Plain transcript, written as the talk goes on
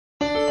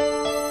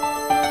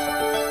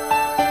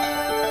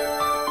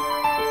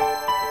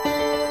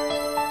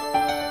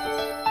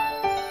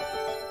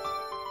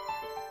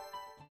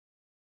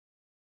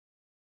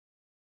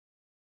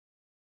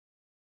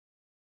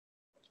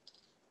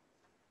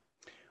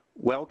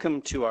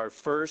Welcome to our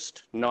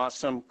first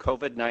NOSM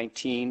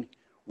COVID-19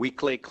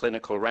 weekly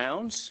clinical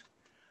rounds.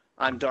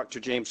 I'm Dr.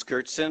 James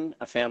Gertson,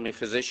 a family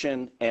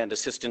physician and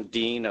Assistant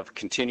Dean of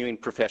Continuing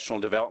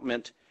Professional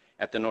Development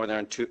at the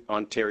Northern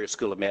Ontario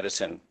School of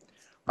Medicine.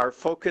 Our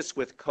focus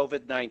with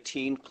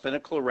COVID-19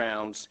 clinical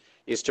rounds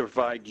is to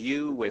provide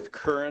you with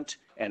current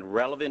and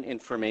relevant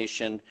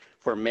information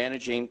for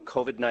managing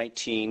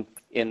COVID-19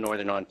 in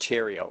Northern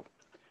Ontario.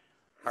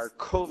 Our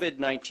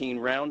COVID-19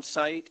 round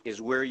site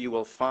is where you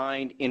will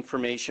find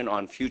information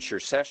on future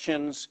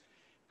sessions,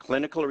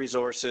 clinical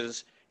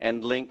resources,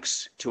 and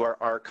links to our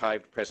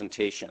archived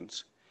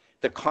presentations.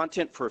 The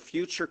content for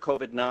future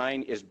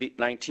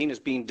COVID-19 is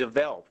being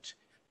developed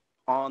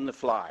on the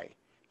fly.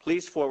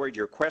 Please forward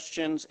your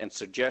questions and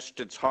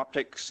suggested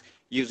topics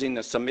using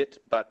the Submit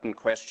button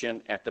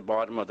question at the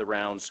bottom of the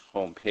round's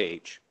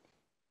homepage.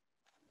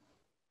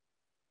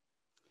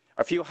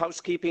 A few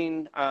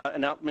housekeeping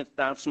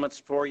announcements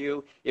for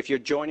you. If you're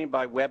joining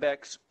by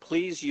WebEx,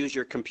 please use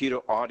your computer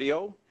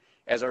audio,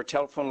 as our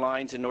telephone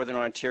lines in Northern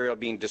Ontario are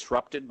being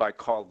disrupted by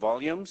call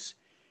volumes.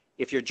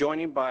 If you're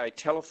joining by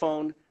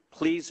telephone,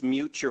 please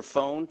mute your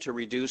phone to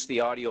reduce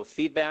the audio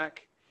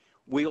feedback.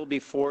 We will be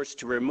forced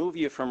to remove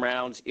you from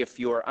rounds if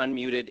you are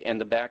unmuted and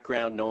the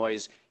background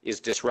noise is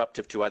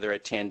disruptive to other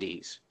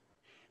attendees.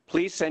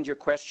 Please send your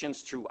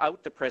questions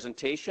throughout the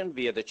presentation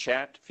via the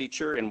chat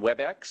feature in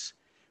WebEx.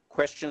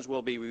 Questions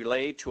will be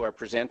relayed to our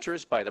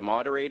presenters by the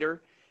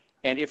moderator.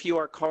 And if you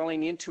are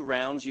calling into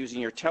rounds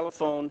using your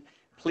telephone,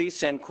 please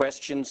send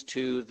questions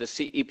to the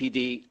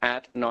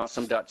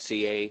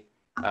cepd@nosm.ca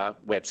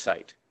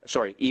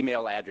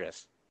email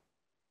address.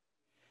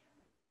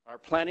 Our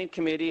planning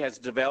committee has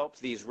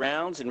developed these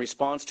rounds in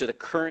response to the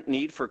current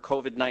need for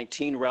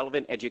COVID-19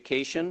 relevant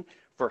education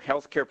for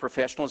healthcare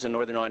professionals in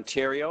Northern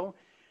Ontario.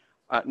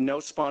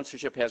 No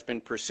sponsorship has been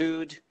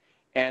pursued.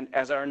 And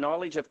as our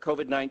knowledge of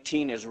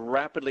COVID-19 is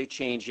rapidly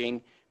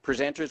changing,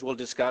 presenters will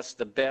discuss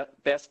the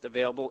best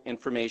available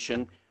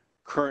information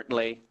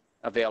currently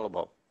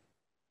available.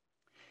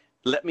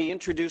 Let me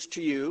introduce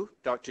to you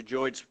Dr.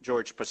 George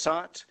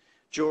Passat.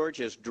 George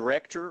is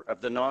Director of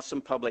the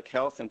NOSM Public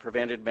Health and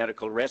Preventive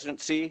Medical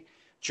Residency.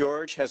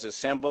 George has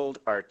assembled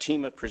our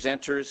team of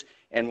presenters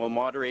and will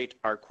moderate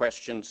our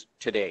questions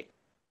today.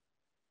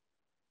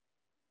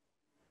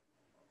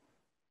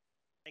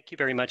 Thank you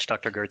very much,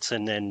 Dr.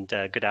 Gertson, and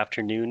good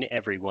afternoon,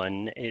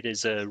 everyone. It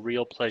is a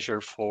real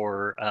pleasure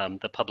for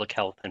the Public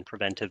Health and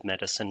Preventive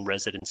Medicine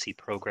Residency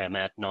Program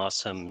at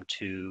NOSM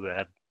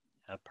to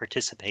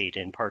participate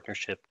in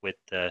partnership with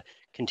the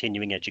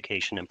Continuing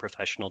Education and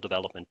Professional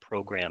Development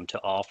Program to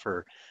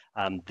offer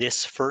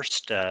this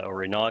first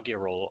or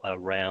inaugural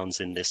rounds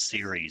in this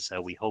series.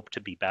 We hope to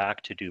be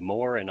back to do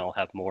more, and I'll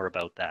have more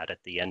about that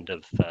at the end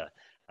of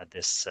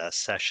this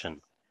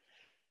session.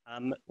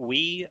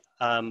 We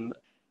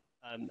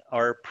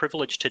are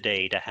privileged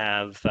today to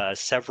have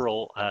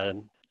several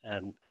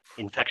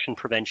infection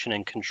prevention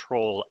and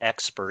control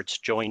experts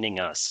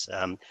joining us.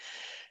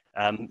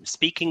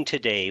 Speaking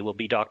today will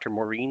be Dr.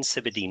 Maureen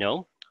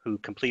Cividino, who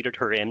completed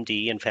her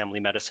MD in Family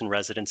Medicine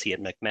residency at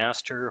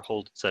McMaster,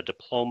 holds a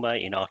diploma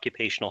in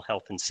occupational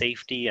health and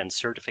safety and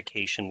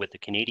certification with the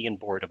Canadian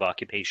Board of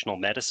Occupational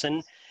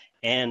Medicine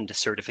and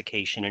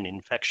certification in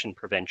infection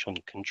prevention,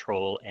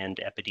 control, and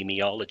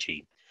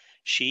epidemiology.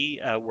 She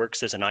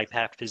works as an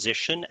IPAC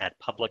physician at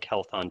Public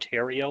Health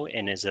Ontario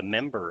and is a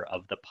member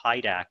of the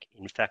PIDAC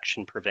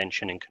Infection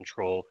Prevention and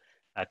Control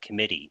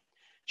Committee.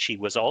 She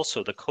was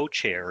also the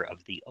co-chair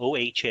of the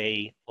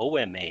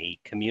OHA-OMA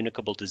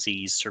Communicable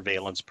Disease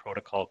Surveillance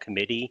Protocol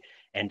Committee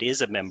and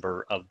is a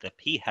member of the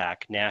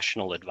PHAC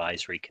National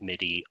Advisory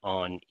Committee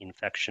on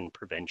Infection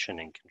Prevention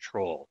and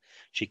Control.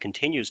 She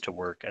continues to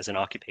work as an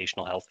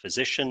occupational health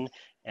physician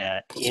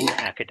in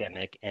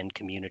academic and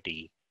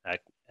community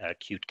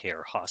acute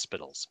care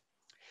hospitals.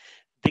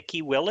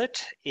 Vicki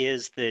Willett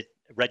is the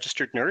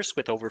registered nurse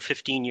with over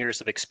 15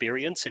 years of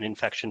experience in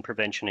infection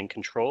prevention and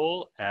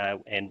control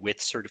and with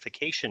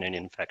certification in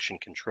infection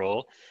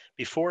control.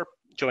 Before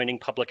joining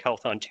Public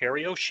Health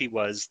Ontario, she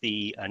was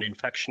an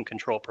infection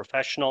control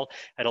professional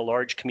at a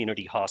large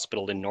community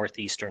hospital in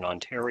northeastern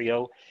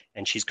Ontario,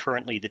 and she's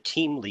currently the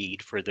team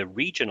lead for the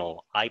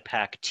regional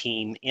IPAC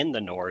team in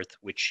the north,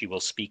 which she will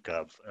speak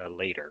of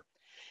later.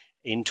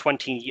 In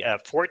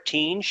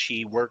 2014,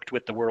 she worked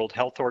with the World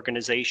Health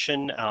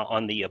Organization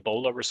on the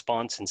Ebola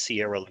response in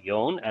Sierra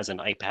Leone as an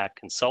IPAC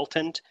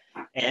consultant,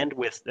 and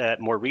with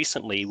more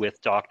recently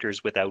with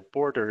Doctors Without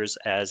Borders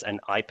as an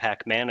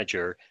IPAC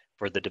manager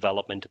for the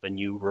development of a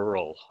new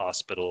rural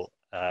hospital,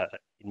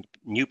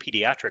 new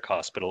pediatric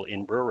hospital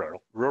in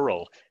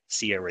rural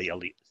Sierra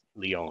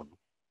Leone.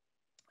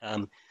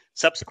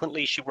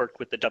 Subsequently, she worked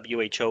with the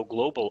WHO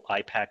Global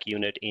IPAC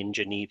unit in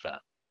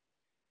Geneva.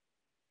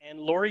 And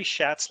Lori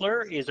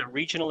Schatzler is a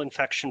regional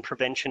infection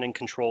prevention and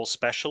control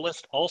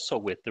specialist, also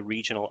with the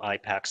regional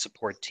IPAC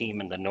support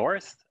team in the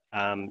north.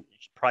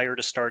 Prior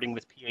to starting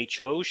with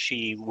PHO,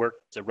 she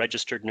worked as a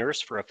registered nurse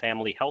for a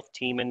family health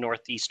team in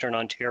Northeastern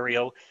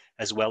Ontario,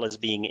 as well as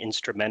being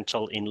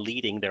instrumental in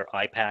leading their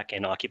IPAC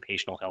and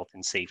occupational health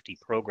and safety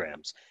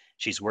programs.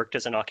 She's worked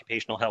as an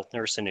occupational health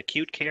nurse in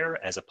acute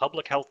care, as a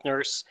public health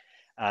nurse,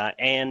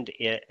 and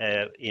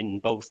in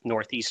both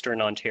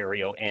Northeastern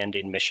Ontario and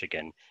in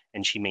Michigan.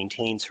 And she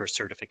maintains her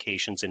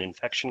certifications in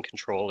infection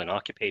control and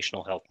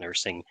occupational health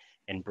nursing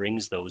and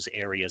brings those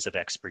areas of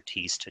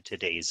expertise to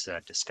today's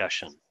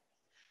discussion.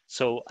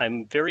 So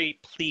I'm very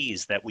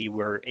pleased that we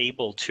were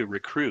able to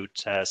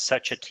recruit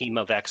such a team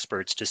of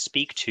experts to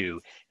speak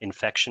to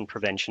infection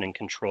prevention and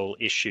control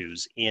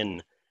issues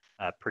in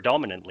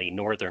predominantly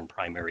northern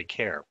primary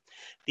care.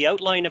 The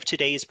outline of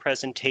today's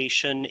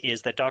presentation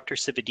is that Dr.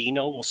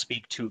 Cividino will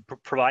speak to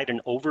provide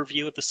an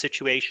overview of the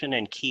situation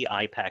and key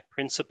IPAC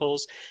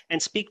principles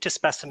and speak to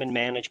specimen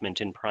management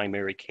in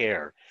primary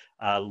care.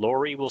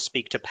 Lori will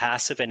speak to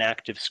passive and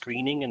active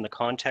screening in the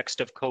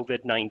context of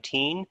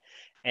COVID-19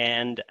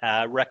 and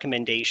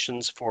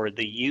recommendations for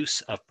the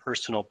use of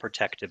personal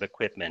protective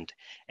equipment.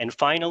 And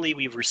finally,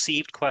 we've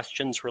received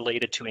questions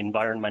related to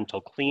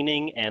environmental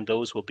cleaning, and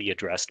those will be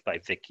addressed by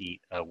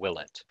Vicki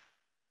Willett.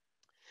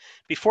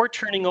 Before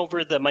turning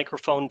over the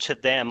microphone to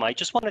them, I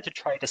just wanted to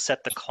try to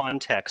set the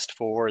context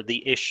for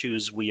the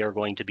issues we are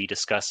going to be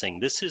discussing.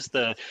 This is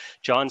the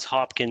Johns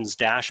Hopkins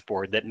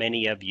dashboard that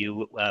many of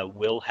you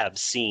will have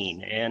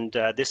seen. And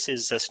this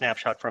is a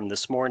snapshot from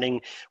this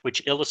morning,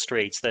 which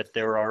illustrates that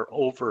there are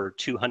over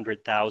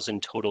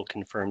 200,000 total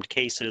confirmed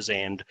cases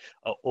and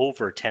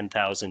over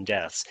 10,000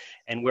 deaths.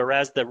 And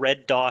whereas the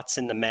red dots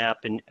in the map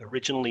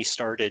originally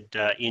started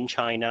in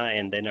China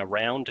and then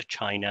around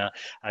China,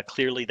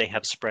 clearly they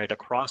have spread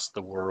across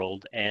the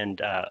world and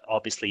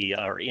obviously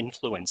are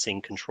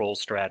influencing control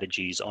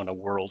strategies on a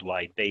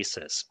worldwide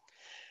basis.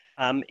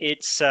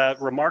 It's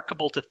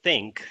remarkable to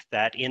think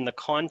that in the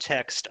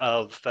context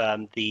of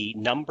the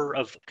number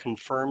of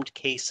confirmed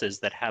cases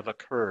that have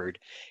occurred,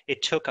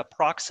 it took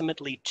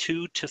approximately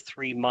 2 to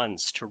 3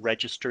 months to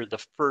register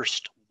the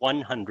first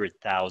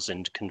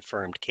 100,000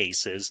 confirmed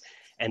cases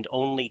and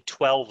only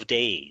 12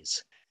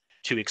 days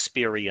to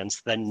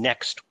experience the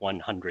next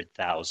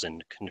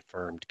 100,000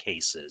 confirmed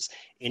cases,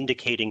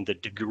 indicating the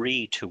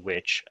degree to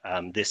which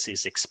this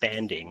is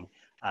expanding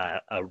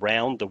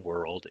around the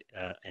world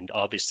and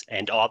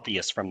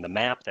obvious from the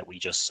map that we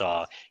just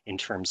saw in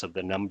terms of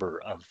the number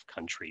of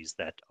countries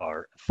that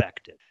are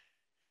affected.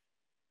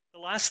 The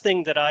last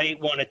thing that I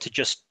wanted to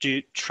just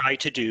try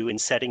to do in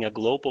setting a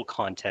global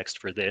context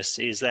for this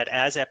is that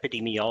as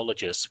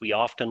epidemiologists, we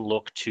often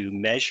look to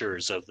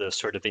measures of the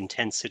sort of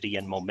intensity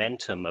and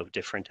momentum of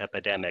different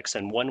epidemics.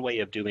 And one way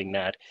of doing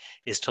that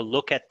is to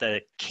look at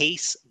the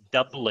case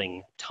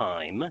doubling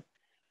time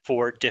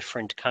for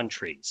different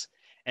countries.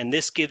 And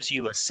this gives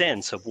you a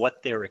sense of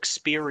what their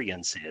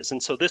experience is.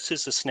 And so this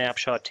is a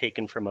snapshot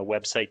taken from a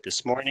website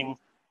this morning.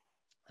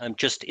 I'm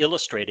just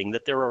illustrating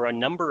that there are a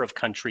number of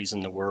countries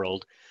in the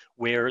world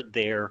where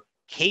their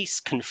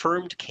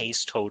confirmed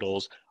case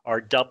totals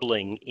are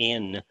doubling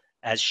in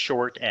as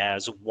short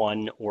as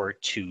 1 or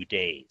 2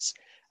 days.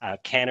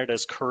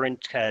 Canada's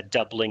current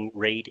doubling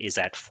rate is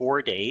at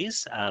 4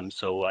 days.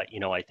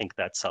 I think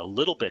that's a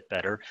little bit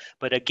better,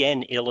 but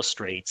again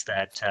illustrates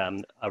that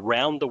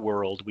around the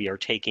world we are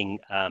taking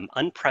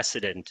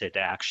unprecedented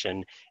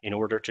action in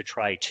order to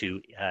try to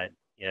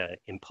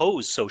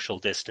impose social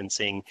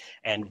distancing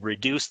and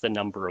reduce the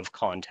number of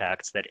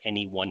contacts that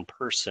any one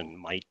person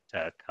might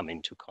come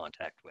into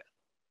contact with.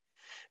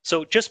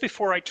 So just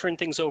before I turn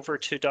things over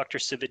to Dr.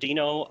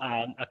 Cividino,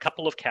 a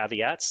couple of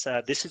caveats.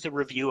 This is a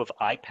review of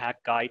IPAC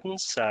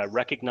guidance,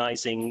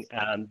 recognizing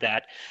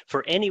that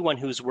for anyone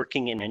who's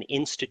working in an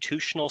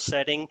institutional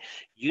setting,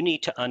 you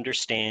need to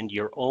understand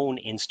your own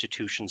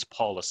institution's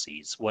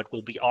policies. What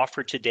will be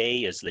offered today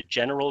is the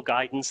general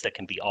guidance that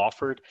can be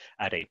offered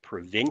at a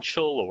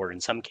provincial or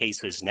in some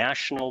cases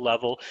national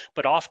level,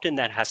 but often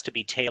that has to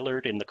be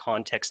tailored in the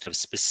context of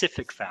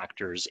specific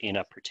factors in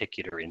a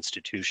particular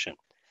institution.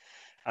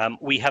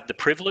 We have the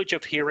privilege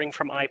of hearing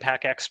from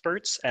IPAC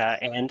experts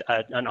and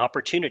an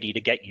opportunity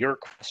to get your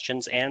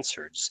questions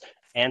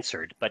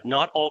answered, but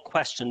not all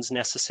questions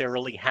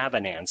necessarily have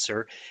an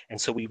answer.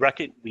 And so we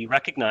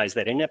recognize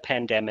that in a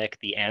pandemic,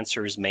 the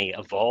answers may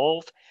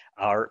evolve.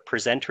 Our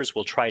presenters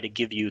will try to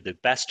give you the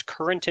best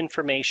current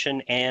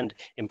information and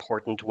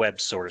important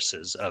web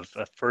sources of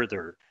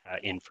further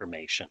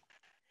information.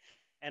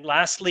 And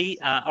lastly,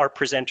 our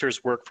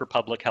presenters work for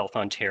Public Health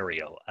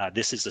Ontario.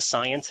 This is a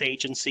science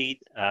agency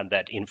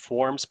that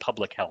informs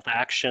public health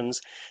actions.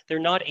 They're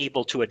not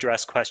able to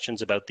address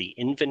questions about the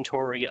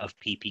inventory of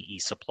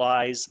PPE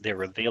supplies,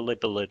 their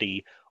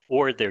availability,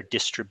 or their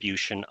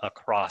distribution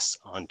across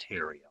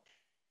Ontario.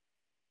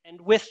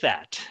 And with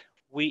that,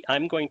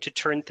 I'm going to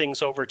turn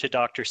things over to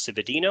Dr.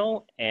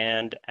 Cividino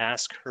and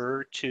ask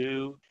her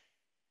to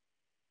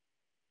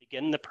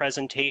begin the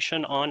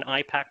presentation on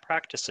IPAC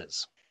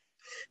practices.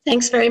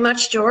 Thanks very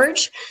much,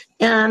 George.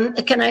 Am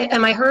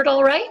I heard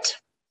all right?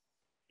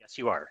 Yes,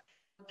 you are.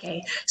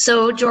 Okay,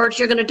 so George,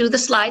 you're going to do the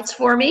slides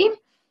for me.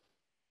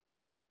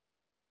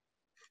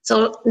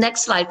 So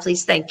next slide,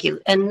 please. Thank you.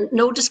 And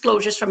no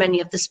disclosures from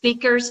any of the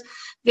speakers.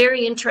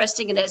 Very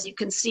interesting. And as you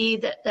can see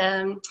that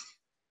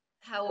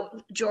how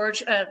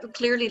George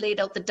clearly laid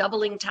out the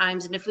doubling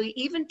times. And if we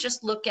even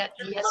just look at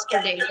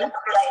yesterday,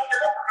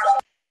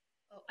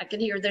 I can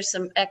hear there's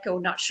some echo,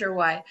 not sure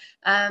why.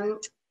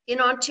 In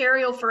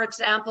Ontario, for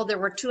example, there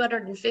were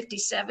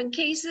 257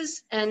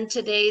 cases, and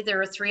today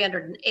there are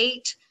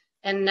 308.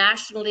 And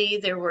nationally,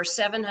 there were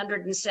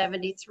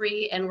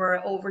 773, and we're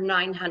over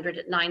 900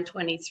 at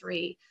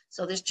 923.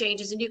 So there's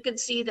changes, and you can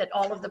see that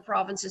all of the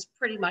provinces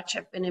pretty much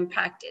have been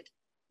impacted.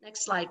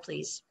 Next slide,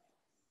 please.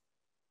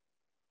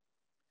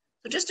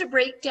 So just a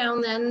breakdown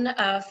then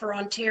for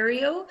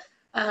Ontario,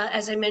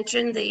 as I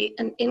mentioned,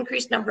 an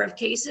increased number of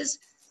cases.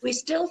 We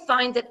still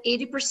find that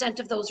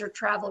 80% of those are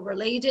travel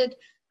related,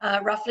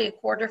 roughly a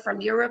quarter from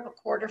Europe, a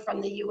quarter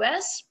from the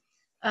US.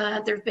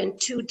 There have been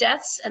 2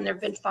 deaths and there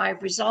have been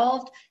 5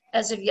 resolved.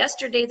 As of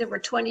yesterday, there were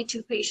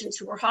 22 patients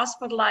who were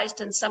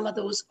hospitalized, and some of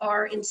those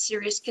are in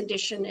serious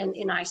condition and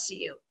in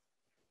ICU.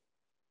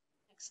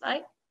 Next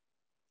slide.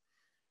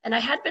 And I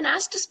had been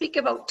asked to speak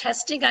about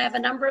testing. I have a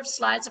number of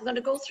slides. I'm going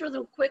to go through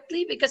them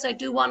quickly because I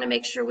do want to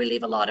make sure we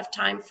leave a lot of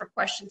time for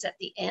questions at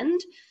the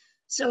end.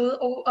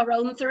 So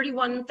around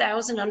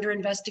 31,000 under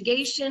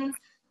investigation.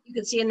 You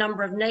can see a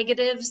number of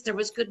negatives. There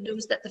was good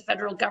news that the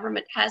federal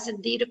government has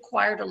indeed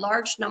acquired a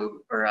large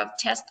number of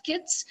test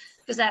kits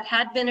because that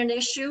had been an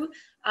issue.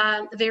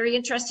 Very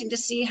interesting to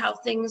see how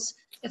things,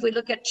 if we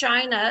look at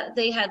China,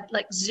 they had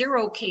like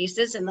 0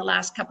 cases in the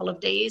last couple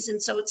of days.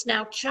 And so it's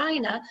now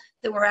China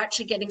that we're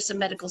actually getting some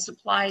medical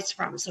supplies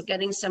from. So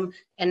getting some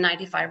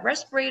N95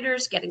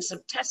 respirators, getting some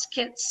test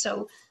kits.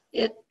 So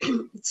it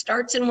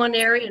starts in one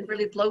area and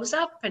really blows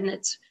up. And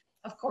it's,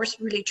 of course,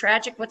 really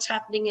tragic what's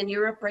happening in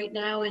Europe right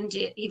now, and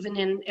even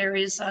in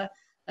areas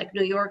like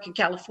New York and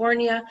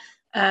California.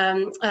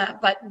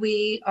 But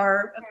we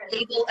are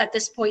able at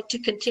this point to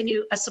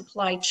continue a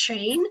supply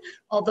chain,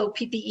 although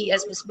PPE,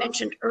 as was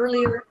mentioned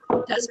earlier,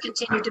 does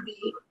continue to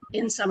be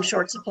in some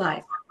short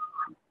supply.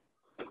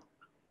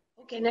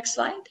 Okay, next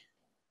slide.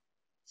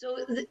 So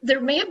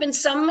there may have been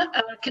some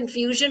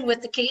confusion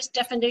with the case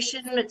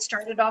definition. It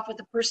started off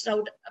with a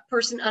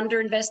person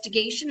under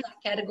investigation.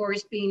 That category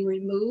is being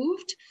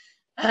removed,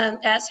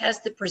 as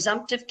has the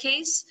presumptive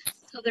case.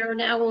 So there are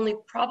now only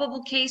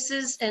probable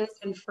cases and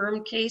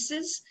confirmed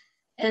cases.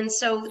 And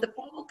so the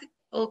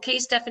probable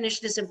case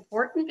definition is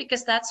important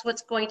because that's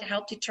what's going to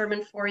help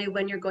determine for you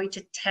when you're going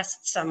to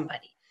test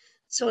somebody.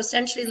 So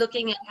essentially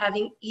looking at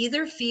having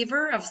either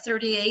fever of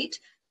 38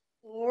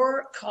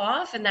 or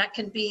cough, and that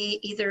can be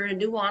either a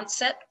new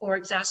onset or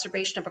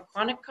exacerbation of a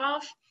chronic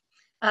cough,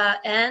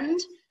 and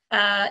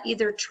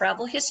either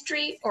travel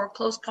history or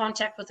close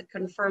contact with a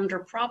confirmed or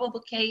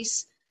probable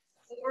case,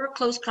 or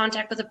close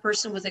contact with a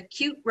person with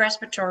acute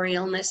respiratory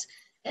illness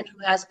and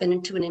who has been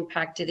into an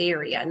impacted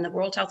area. And the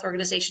World Health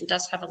Organization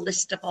does have a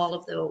list of all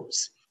of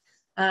those.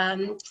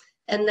 And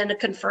then a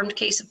confirmed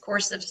case, of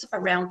course, that's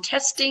around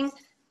testing.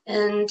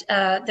 And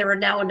there are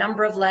now a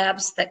number of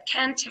labs that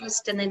can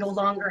test, and they no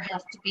longer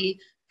have to be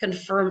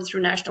confirmed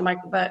through National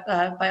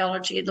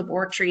Microbiology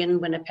Laboratory in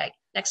Winnipeg.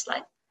 Next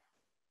slide.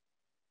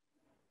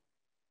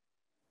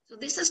 So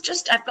this is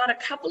just, I've got a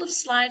couple of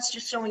slides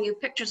just showing you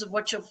pictures of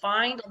what you'll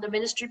find on the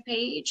ministry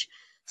page.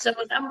 So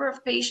a number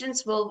of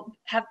patients will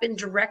have been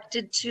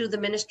directed to the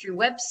ministry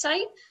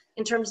website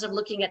in terms of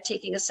looking at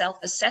taking a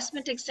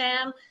self-assessment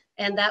exam,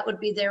 and that would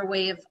be their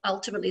way of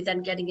ultimately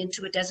then getting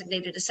into a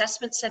designated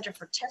assessment center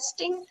for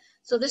testing.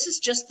 So this is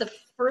just the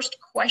first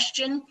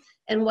question,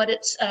 and what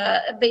it's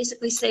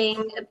basically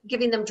saying,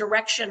 giving them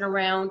direction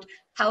around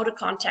how to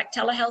contact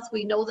telehealth.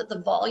 We know that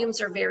the volumes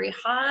are very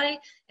high,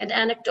 and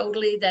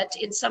anecdotally that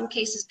in some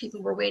cases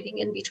people were waiting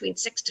in between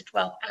 6 to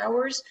 12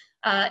 hours.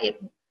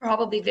 It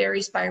probably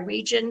varies by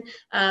region,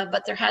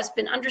 but there has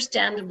been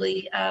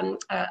understandably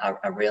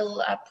a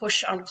real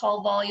push on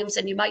call volumes.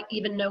 And you might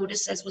even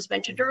notice, as was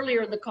mentioned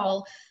earlier in the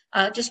call,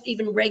 just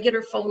even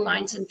regular phone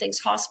lines and things,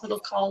 hospital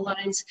call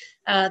lines,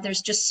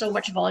 there's just so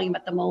much volume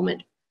at the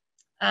moment.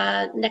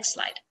 Next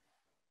slide.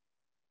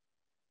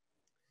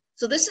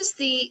 So this is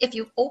if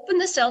you open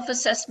the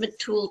self-assessment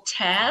tool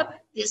tab,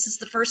 this is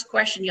the first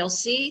question you'll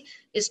see,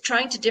 is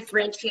trying to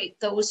differentiate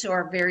those who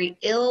are very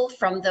ill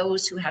from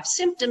those who have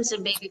symptoms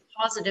and may be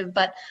positive,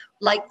 but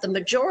like the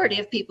majority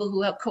of people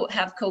who have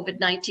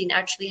COVID-19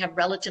 actually have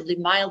relatively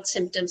mild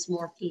symptoms,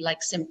 more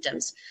flu-like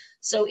symptoms.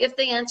 So if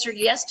they answer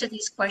yes to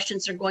these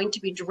questions, they're going to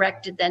be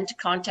directed then to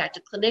contact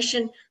a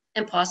clinician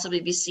and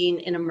possibly be seen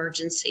in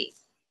emergency.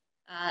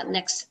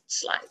 Next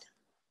slide.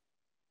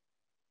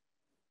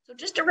 So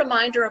just a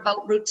reminder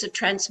about routes of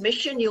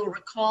transmission. You'll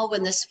recall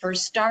when this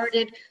first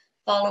started,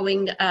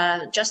 following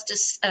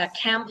Justice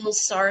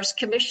Campbell's SARS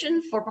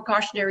Commission for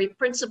Precautionary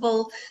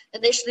Principle,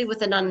 initially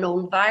with an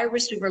unknown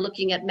virus. We were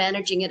looking at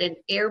managing it in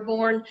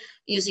airborne,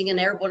 using an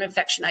airborne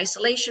infection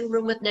isolation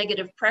room with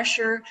negative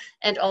pressure,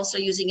 and also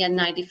using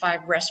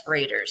N95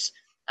 respirators.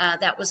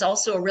 That was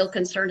also a real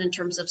concern in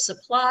terms of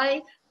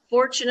supply.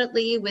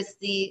 Fortunately, with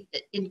the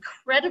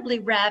incredibly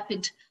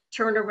rapid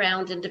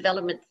turnaround and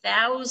development,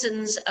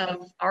 thousands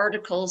of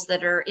articles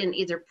that are in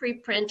either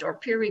preprint or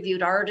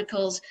peer-reviewed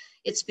articles,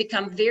 it's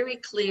become very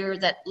clear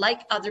that,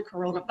 like other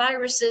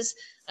coronaviruses,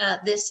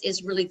 this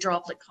is really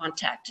droplet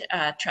contact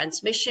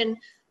transmission.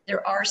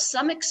 There are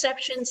some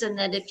exceptions in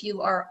that if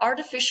you are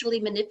artificially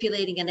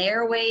manipulating an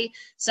airway,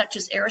 such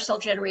as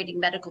aerosol-generating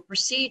medical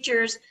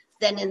procedures,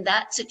 then in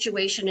that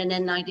situation, an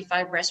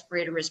N95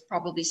 respirator is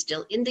probably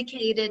still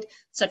indicated,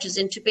 such as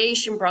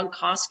intubation,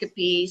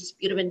 bronchoscopy,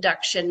 sputum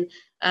induction,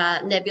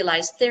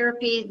 nebulized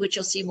therapy, which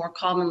you'll see more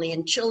commonly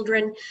in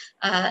children.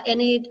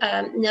 Any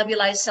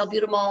nebulized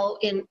salbutamol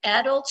in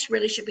adults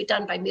really should be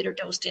done by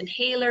meter-dosed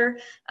inhaler,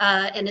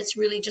 and it's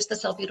really just the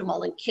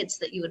salbutamol in kids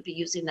that you would be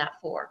using that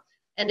for.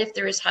 And if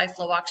there is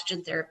high-flow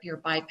oxygen therapy or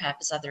BiPAP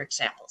as other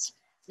examples.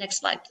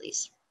 Next slide,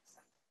 please.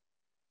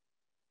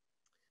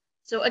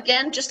 So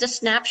again, just a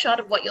snapshot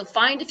of what you'll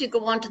find if you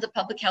go onto the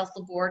Public Health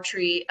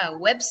Laboratory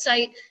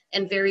website,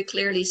 and very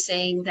clearly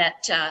saying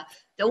that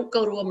don't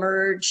go to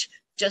Emerge,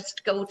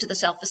 just go to the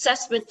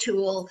self-assessment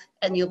tool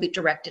and you'll be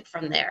directed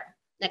from there.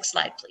 Next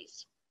slide,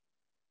 please.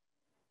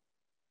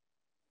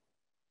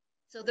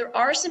 So there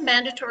are some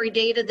mandatory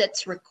data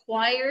that's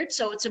required,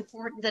 so it's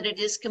important that it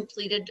is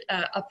completed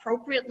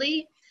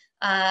appropriately.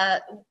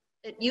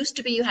 It used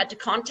to be you had to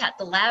contact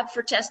the lab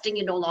for testing.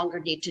 You no longer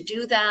need to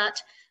do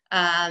that.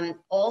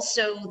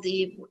 Also,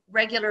 the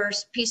regular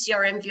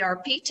PCR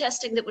MVRP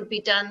testing that would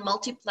be done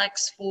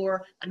multiplex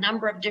for a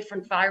number of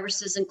different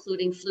viruses,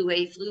 including flu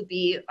A, flu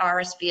B,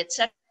 RSV,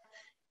 etc.,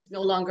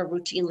 no longer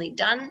routinely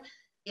done.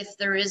 If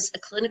there is a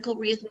clinical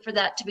reason for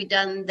that to be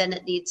done, then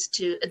it needs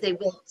to, they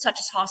will,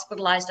 such as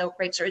hospitalized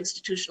outbreaks or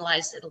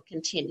institutionalized, it'll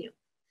continue.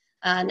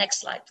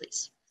 Next slide,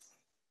 please.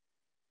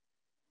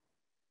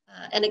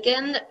 And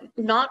again,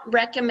 not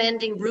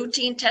recommending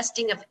routine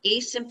testing of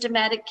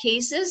asymptomatic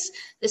cases.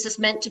 This is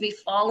meant to be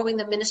following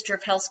the Minister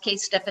of Health's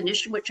case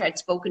definition, which I'd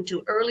spoken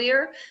to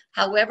earlier.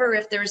 However,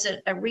 if there's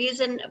a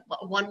reason,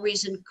 one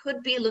reason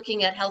could be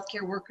looking at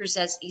healthcare workers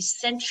as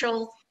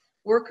essential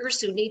workers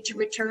who need to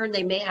return.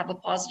 They may have a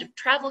positive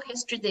travel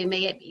history. They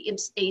may be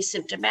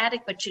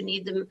asymptomatic, but you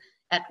need them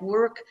at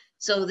work.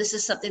 So this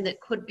is something that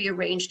could be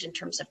arranged in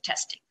terms of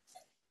testing.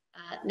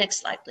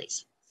 Next slide,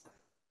 please.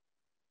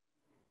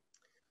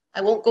 I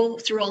won't go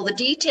through all the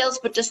details,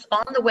 but just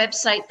on the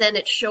website, then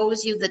it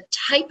shows you the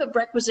type of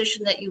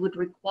requisition that you would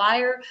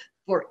require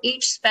for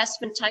each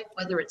specimen type,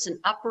 whether it's an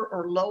upper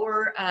or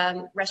lower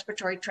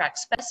respiratory tract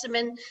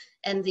specimen,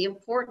 and the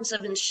importance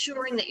of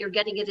ensuring that you're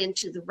getting it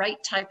into the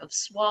right type of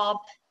swab.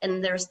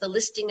 And there's the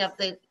listing of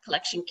the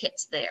collection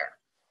kits there.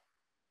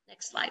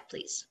 Next slide,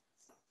 please.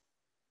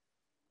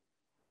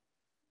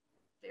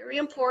 Very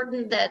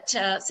important that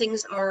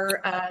things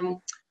are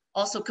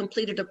also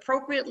completed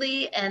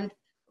appropriately, and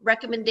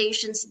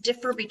recommendations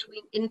differ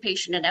between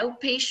inpatient and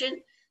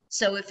outpatient.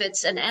 So if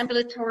it's an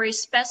ambulatory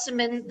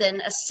specimen,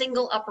 then a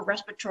single upper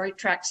respiratory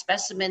tract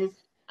specimen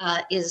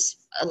is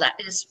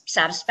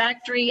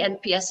satisfactory.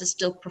 NPS is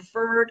still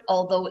preferred,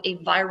 although a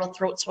viral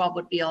throat swab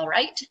would be all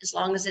right, as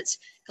long as it's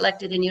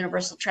collected in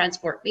universal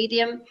transport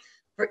medium.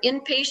 For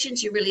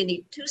inpatients, you really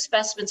need 2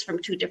 specimens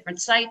from 2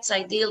 different sites,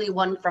 ideally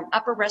one from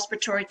upper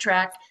respiratory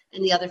tract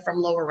and the other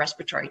from lower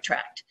respiratory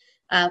tract.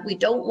 We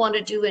don't want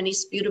to do any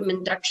sputum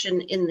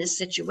induction in this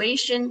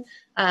situation.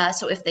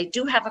 So if they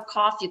do have a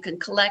cough, you can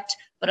collect,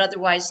 but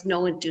otherwise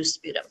no induced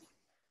sputum.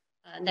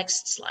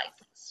 Next slide,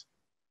 please.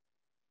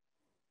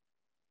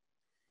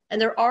 And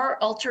there are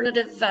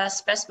alternative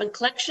specimen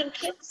collection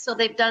kits. So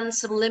they've done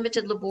some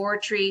limited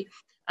laboratory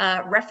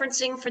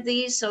referencing for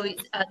these. So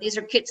these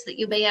are kits that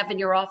you may have in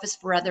your office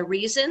for other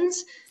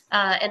reasons.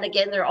 And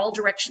again, there are all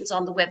directions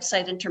on the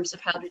website in terms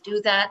of how to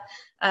do that.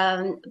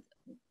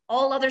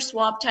 All other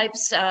swab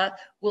types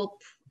will,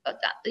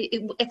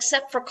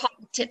 except for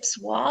cotton tip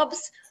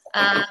swabs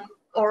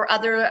or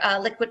other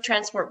liquid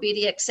transport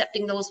media,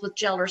 accepting those with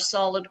gel or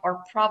solid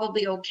are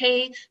probably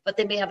okay, but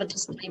they may have a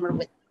disclaimer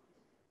with them.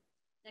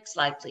 Next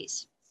slide,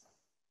 please.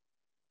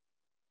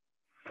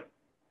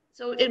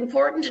 So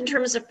important in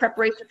terms of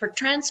preparation for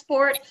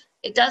transport,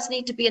 it does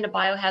need to be in a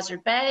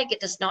biohazard bag. It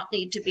does not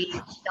need to be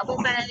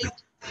double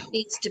bagged. It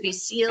needs to be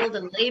sealed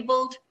and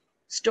labeled.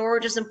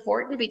 Storage is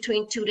important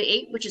between 2 to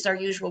 8, which is our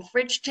usual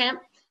fridge temp,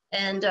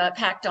 and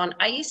packed on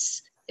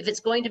ice. If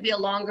it's going to be a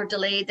longer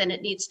delay, then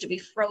it needs to be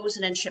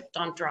frozen and shipped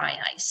on dry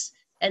ice.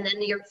 And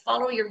then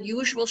follow your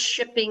usual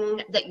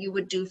shipping that you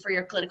would do for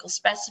your clinical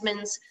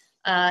specimens.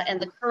 And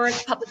the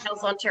current Public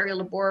Health Ontario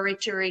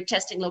laboratory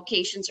testing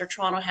locations are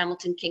Toronto,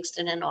 Hamilton,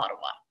 Kingston, and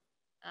Ottawa.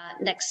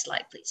 Next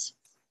slide, please.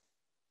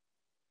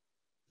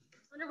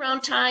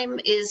 Turnaround time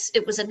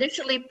it was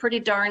initially pretty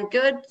darn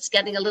good. It's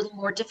getting a little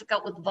more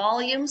difficult with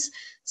volumes.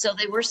 So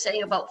they were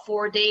saying about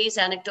 4 days.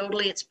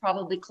 Anecdotally, it's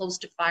probably close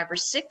to 5 or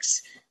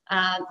 6.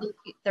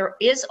 There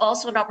is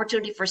also an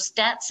opportunity for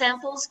stat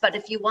samples, but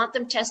if you want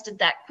them tested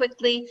that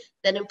quickly,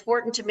 then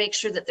important to make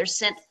sure that they're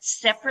sent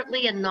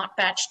separately and not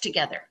batched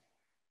together.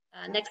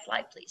 Next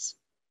slide, please.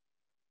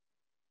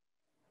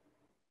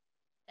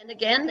 And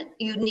again,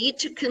 you need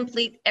to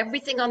complete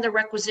everything on the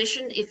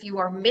requisition. If you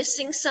are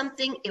missing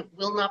something, it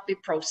will not be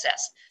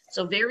processed.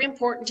 So very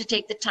important to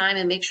take the time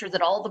and make sure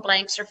that all the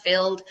blanks are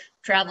filled,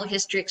 travel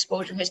history,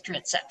 exposure history,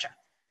 etc.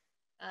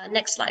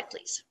 Next slide,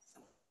 please.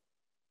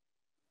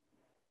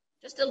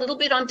 Just a little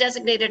bit on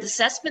designated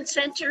assessment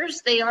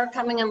centers. They are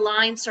coming in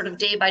line sort of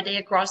day by day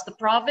across the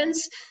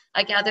province.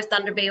 I gather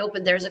Thunder Bay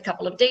opened theirs a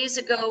couple of days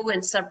ago,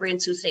 and Sudbury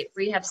and Sault Ste.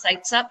 Marie have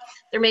sites up.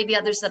 There may be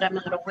others that I'm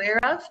not aware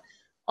of.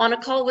 On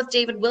a call with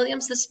David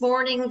Williams this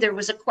morning, there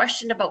was a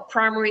question about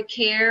primary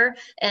care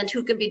and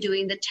who can be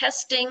doing the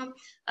testing.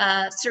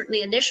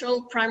 Certainly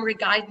initial primary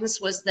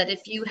guidance was that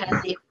if you had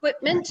the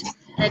equipment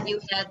and you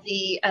had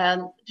the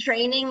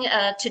training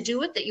to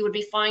do it, that you would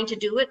be fine to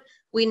do it.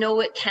 We know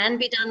it can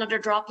be done under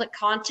droplet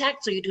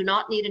contact, so you do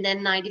not need an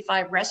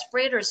N95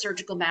 respirator. A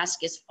surgical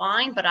mask is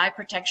fine, but eye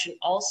protection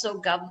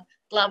also,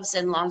 gloves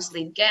and long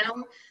sleeve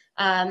gown.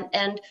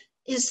 And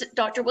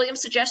Dr.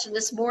 Williams' suggestion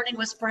this morning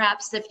was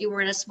perhaps if you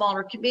were in a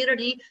smaller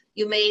community,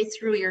 you may,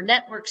 through your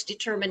networks,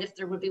 determine if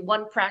there would be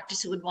one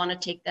practice who would want to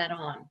take that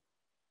on.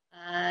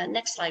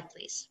 Next slide,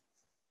 please.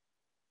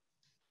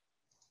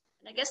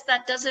 And I guess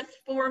that does it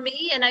for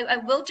me. And I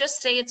will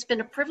just say it's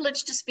been a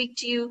privilege to speak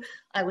to you.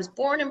 I was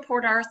born in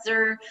Port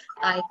Arthur.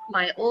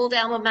 My old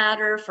alma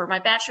mater for my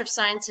Bachelor of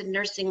Science in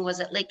Nursing was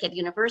at Lakehead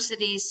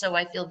University, so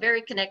I feel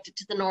very connected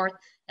to the North,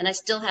 and I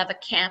still have a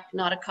camp,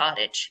 not a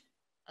cottage.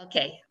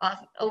 Okay,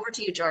 over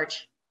to you,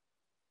 George.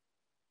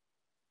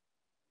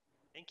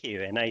 Thank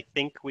you. And I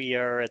think we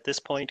are at this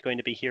point going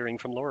to be hearing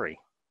from Lori.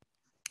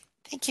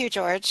 Thank you,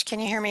 George. Can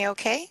you hear me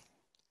okay?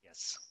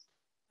 Yes.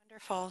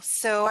 Wonderful.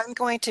 So I'm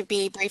going to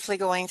be briefly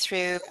going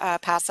through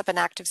passive and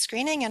active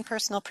screening and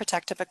personal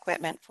protective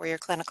equipment for your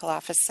clinical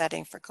office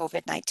setting for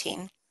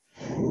COVID-19.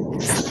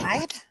 Next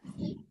slide.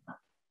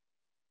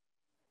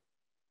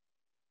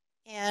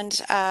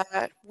 And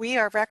we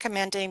are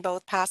recommending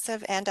both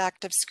passive and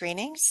active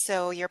screening.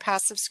 So your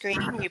passive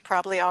screening, you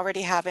probably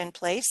already have in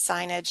place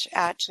signage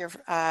at your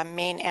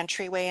main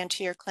entryway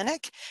into your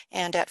clinic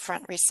and at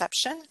front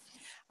reception.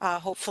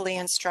 Hopefully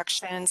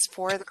instructions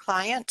for the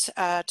client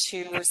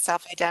to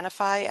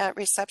self-identify at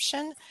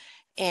reception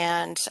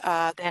and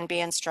then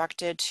be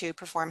instructed to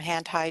perform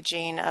hand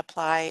hygiene,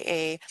 apply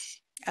a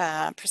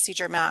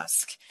procedure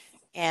mask,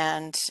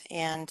 and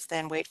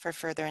then wait for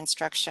further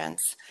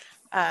instructions.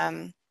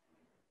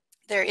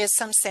 There is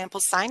some sample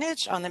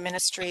signage on the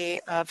Ministry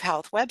of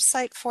Health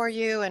website for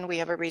you, and we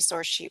have a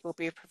resource sheet we'll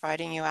be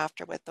providing you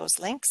after with those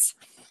links.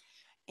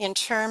 In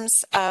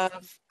terms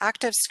of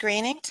active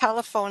screening,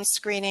 telephone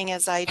screening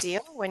is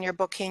ideal when you're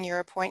booking your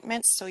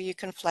appointments, so you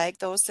can flag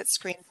those that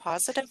screen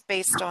positive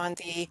based on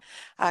the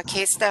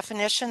case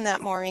definition that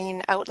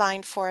Maureen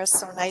outlined for us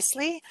so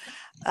nicely.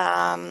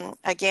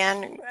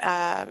 Again,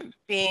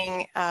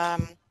 being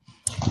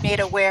made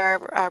aware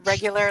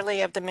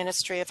regularly of the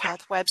Ministry of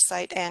Health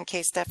website and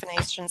case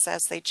definitions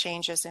as they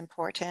change is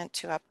important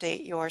to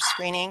update your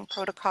screening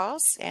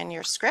protocols and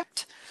your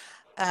script.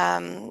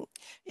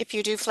 If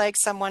you do flag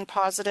someone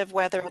positive,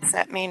 whether it's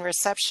at main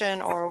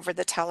reception or over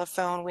the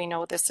telephone, we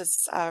know this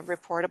is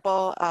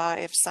reportable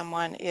if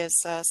someone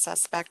is a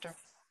suspect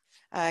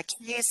or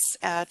case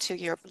to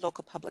your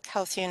local public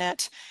health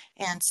unit,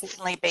 and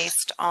certainly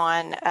based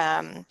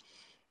on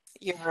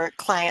your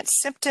client's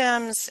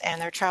symptoms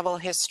and their travel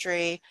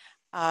history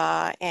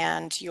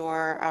and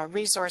your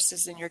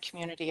resources in your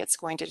community, it's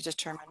going to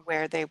determine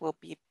where they will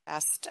be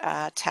best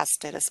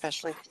tested,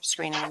 especially for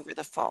screening over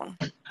the phone.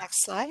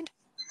 Next slide.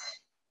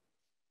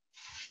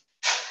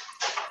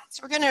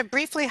 So we're going to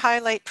briefly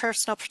highlight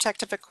personal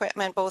protective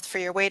equipment, both for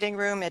your waiting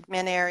room,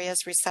 admin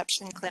areas,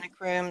 reception,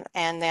 clinic room,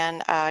 and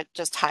then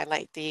just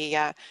highlight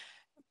the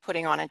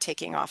putting on and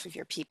taking off of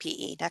your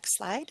PPE. Next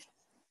slide.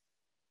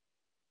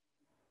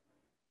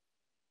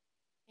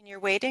 In your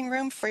waiting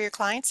room for your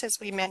clients, as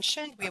we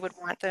mentioned, we would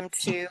want them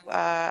to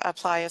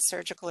apply a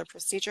surgical or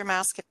procedure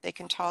mask if they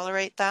can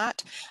tolerate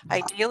that.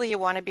 Ideally, you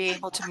want to be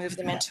able to move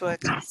them into a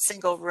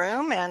single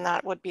room, and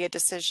that would be a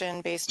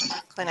decision based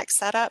on clinic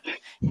setup.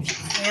 If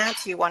you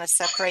can't, you want to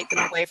separate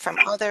them away from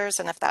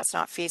others, and if that's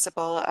not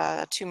feasible,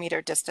 a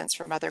 2-meter distance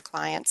from other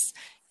clients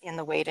in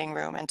the waiting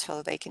room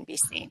until they can be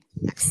seen.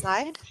 Next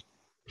slide.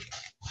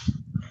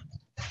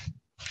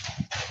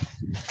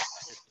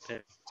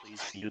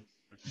 Please mute.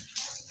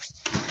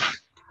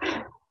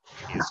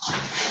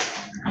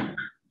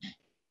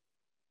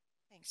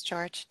 Thanks,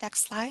 George.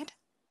 Next slide.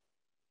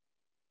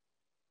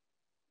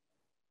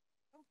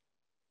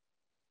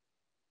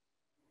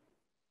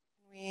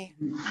 We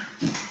move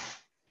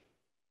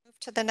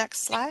to the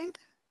next slide.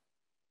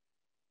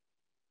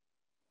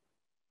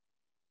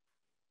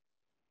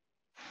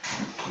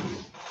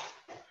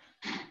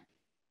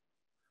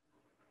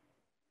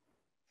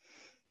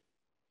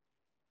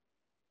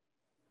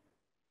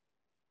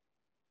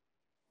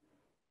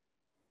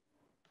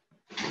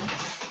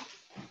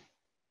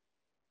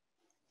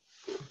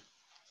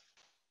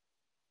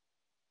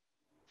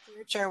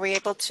 George, are we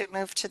able to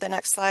move to the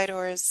next slide,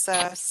 or is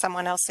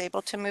someone else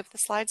able to move the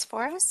slides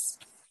for us?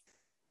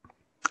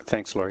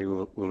 Thanks, Laurie.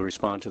 We'll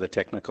respond to the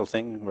technical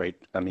thing right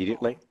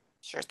immediately.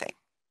 Sure thing.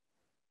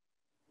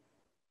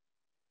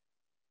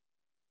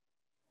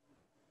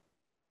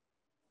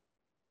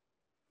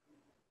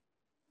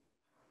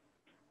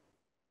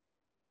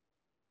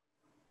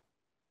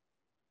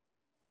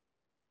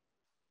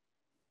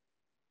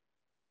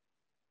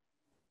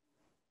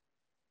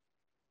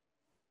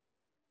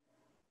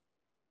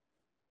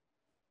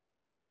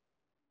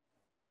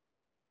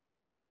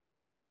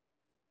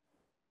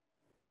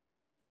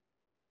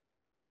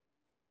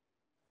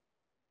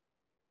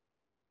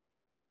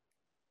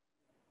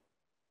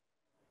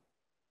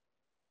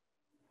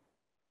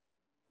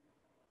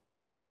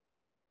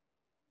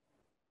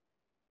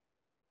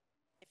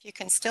 If you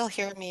can still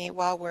hear me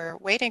while we're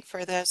waiting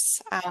for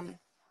this,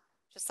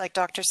 just like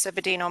Dr.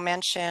 Cibadino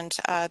mentioned,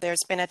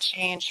 there's been a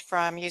change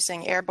from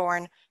using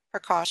airborne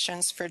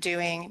precautions for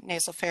doing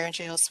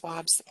nasopharyngeal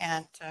swabs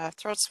and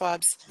throat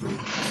swabs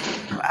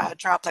to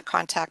droplet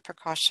contact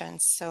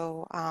precautions.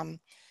 So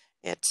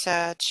it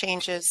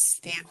changes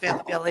the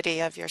availability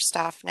of your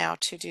staff now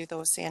to do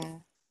those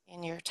in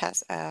your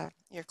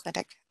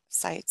clinic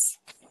sites.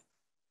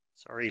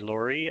 Sorry,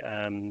 Lori.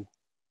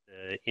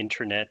 The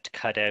internet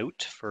cut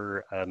out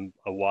for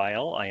a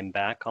while. I am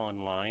back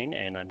online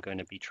and I'm going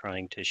to be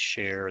trying to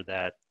share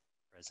that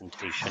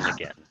presentation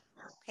again.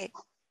 Okay.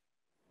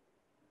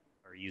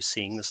 Are you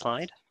seeing the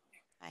slide?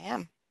 I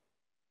am.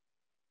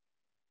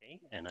 Okay,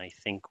 and I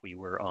think we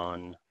were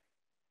on this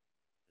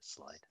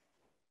slide.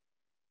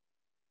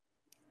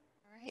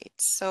 All right,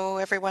 so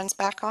everyone's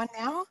back on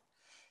now.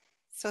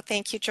 So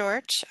thank you,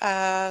 George.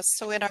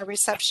 So in our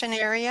reception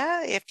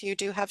area, if you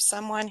do have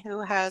someone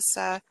who has,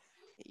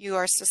 you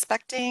are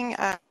suspecting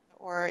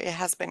or it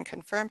has been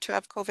confirmed to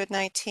have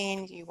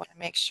COVID-19, you want to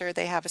make sure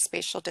they have a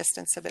spatial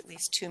distance of at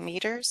least 2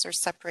 meters or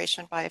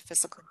separation by a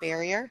physical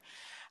barrier,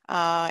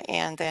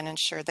 and then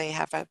ensure they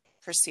have a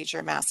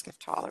procedure mask if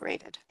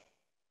tolerated.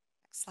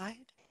 Next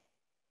slide.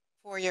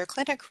 For your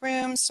clinic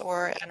rooms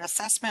or an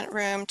assessment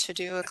room to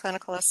do a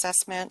clinical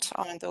assessment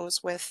on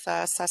those with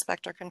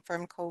suspect or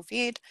confirmed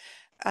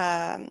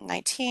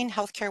COVID-19,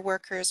 healthcare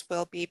workers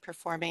will be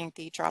performing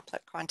the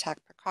droplet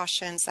contact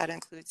precautions. That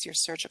includes your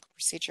surgical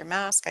procedure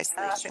mask,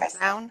 isolation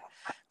gown,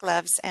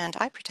 gloves, and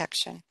eye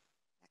protection.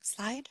 Next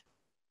slide.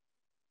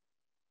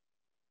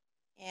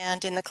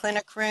 And in the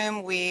clinic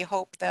room, we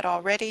hope that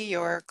already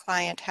your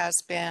client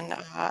has been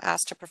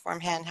asked to perform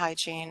hand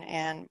hygiene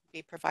and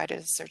be provided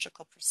a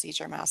surgical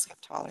procedure mask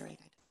if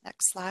tolerated.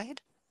 Next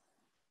slide.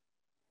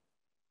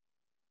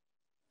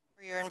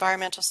 For your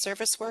environmental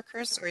service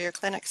workers or your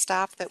clinic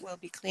staff that will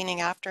be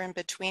cleaning after and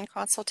between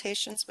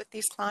consultations with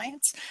these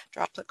clients,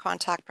 droplet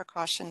contact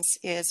precautions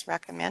is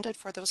recommended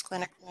for those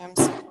clinic rooms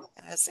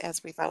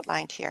as we've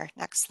outlined here.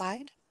 Next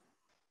slide.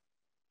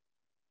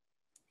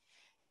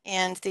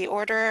 And the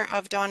order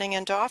of donning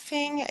and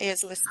doffing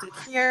is listed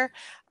here.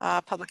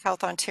 Public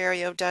Health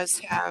Ontario does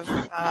have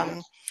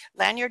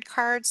lanyard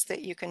cards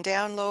that you can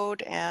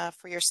download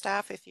for your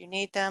staff if you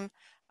need them.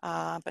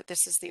 But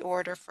this is the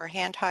order for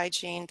hand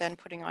hygiene, then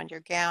putting on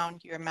your gown,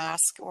 your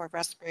mask or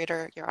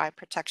respirator, your eye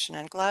protection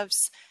and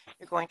gloves.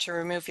 You're going to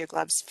remove your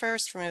gloves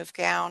first, remove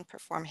gown,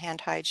 perform hand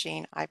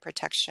hygiene, eye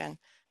protection,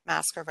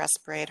 mask or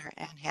respirator,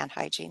 and hand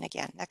hygiene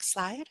again. Next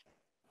slide.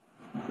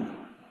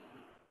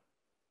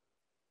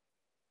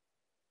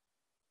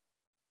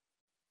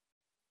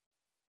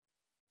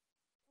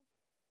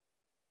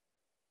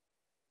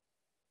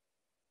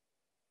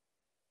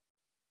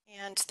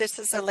 And this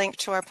is a link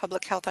to our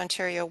Public Health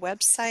Ontario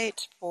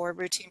website for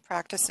routine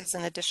practices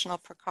and additional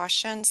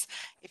precautions.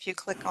 If you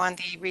click on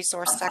the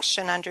resource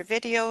section under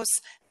videos,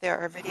 there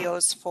are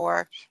videos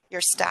for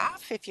your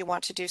staff if you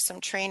want to do some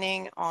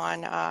training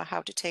on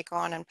how to take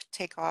on and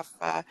take off,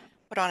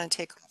 put on and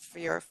take off for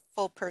your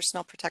full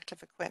personal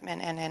protective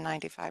equipment and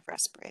N95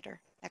 respirator.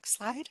 Next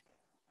slide.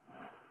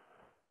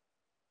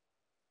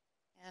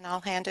 And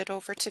I'll hand it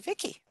over to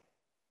Vicki.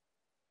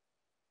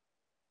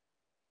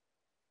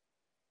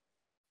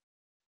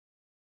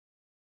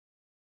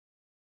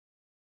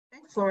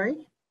 Thanks,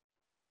 Lori.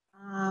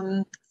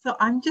 So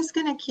I'm just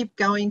going to keep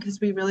going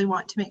because we really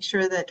want to make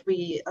sure that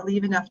we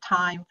leave enough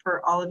time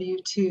for all of you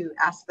to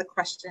ask the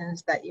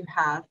questions that you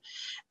have.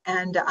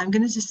 And I'm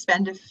going to just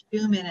spend a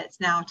few minutes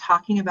now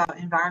talking about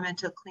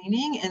environmental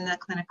cleaning in the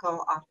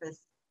clinical office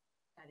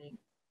setting.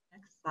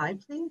 Next slide,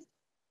 please.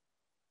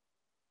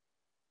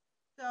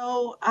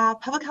 So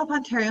Public Health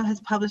Ontario has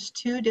published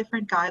 2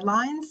 different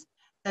guidelines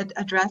that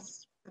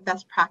address the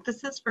best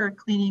practices for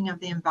cleaning of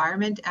the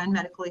environment and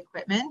medical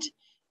equipment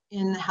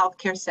in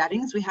healthcare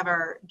settings. We have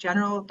our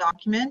general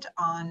document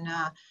on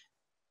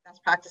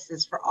best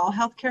practices for all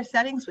healthcare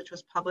settings, which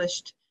was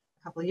published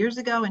a couple of years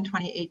ago in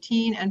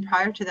 2018. And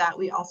prior to that,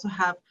 we also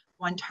have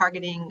one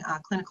targeting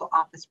clinical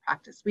office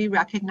practice. We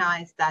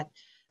recognize that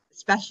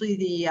especially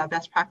the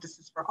best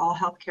practices for all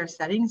healthcare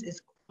settings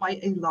is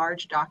quite a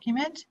large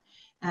document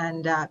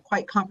and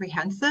quite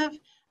comprehensive.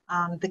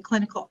 The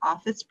clinical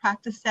office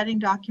practice setting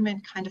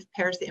document kind of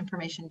pares the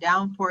information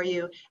down for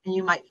you, and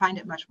you might find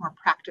it much more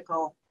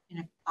practical in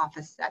an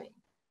office setting.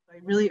 So I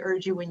really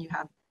urge you when you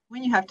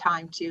have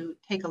time to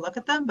take a look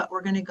at them, but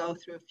we're going to go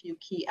through a few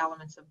key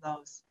elements of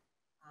those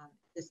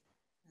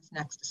this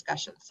next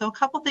discussion. So a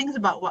couple things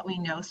about what we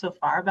know so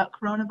far about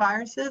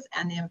coronaviruses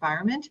and the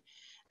environment.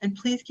 And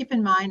please keep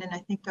in mind, and I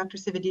think Dr.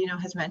 Cividino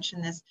has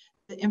mentioned this,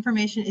 the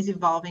information is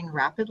evolving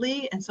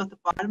rapidly. And so at the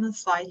bottom of the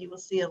slide, you will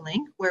see a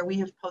link where we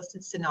have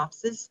posted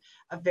synopsis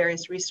of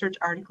various research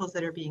articles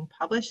that are being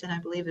published. And I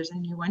believe there's a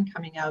new one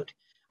coming out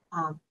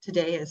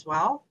today as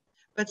well.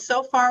 But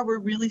so far, we're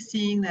really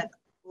seeing that,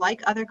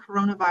 like other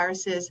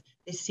coronaviruses,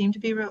 they seem to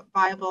be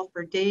viable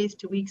for days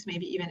to weeks,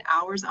 maybe even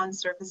hours on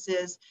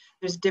surfaces.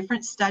 There's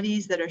different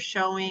studies that are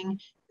showing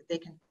that they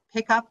can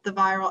pick up the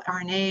viral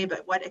RNA,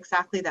 but what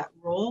exactly that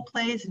role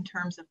plays in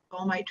terms of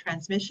fomite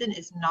transmission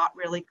is not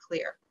really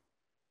clear.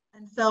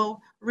 And so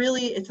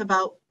really it's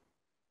about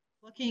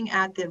looking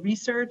at the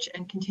research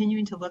and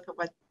continuing to look at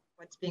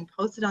what's being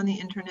posted on the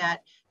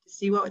internet to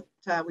see what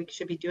we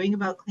should be doing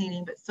about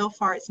cleaning, but so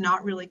far it's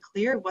not really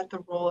clear what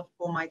the role of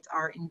fomites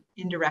are in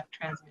indirect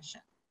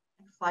transmission.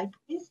 Next slide,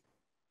 please.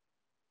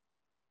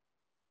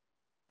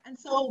 And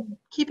so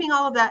keeping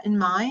all of that in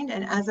mind,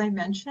 and as I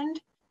mentioned,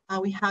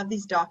 we have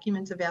these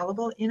documents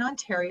available in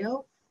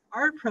Ontario.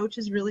 Our approach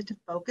is really to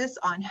focus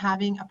on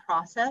having a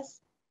process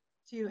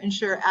to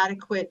ensure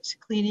adequate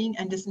cleaning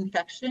and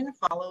disinfection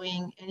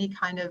following any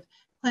kind of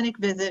clinic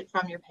visit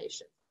from your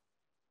patient.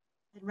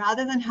 And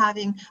rather than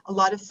having a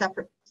lot of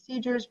separate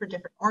procedures for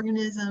different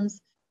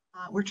organisms,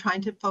 we're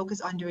trying to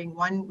focus on doing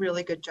one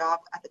really good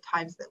job at the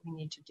times that we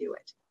need to do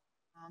it.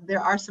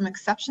 There are some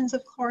exceptions,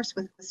 of course,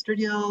 with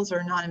Clostridiols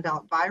or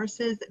non-enveloped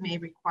viruses that may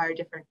require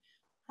different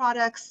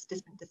products,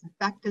 different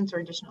disinfectants, or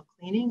additional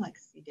cleaning, like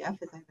C. diff,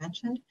 as I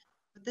mentioned.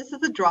 But this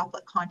is a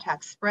droplet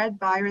contact spread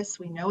virus.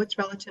 We know it's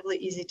relatively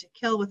easy to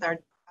kill with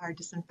our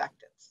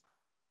disinfectants.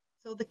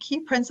 So the key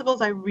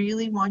principles I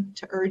really want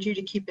to urge you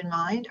to keep in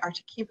mind are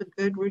to keep a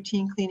good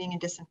routine cleaning and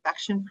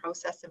disinfection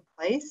process in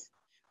place.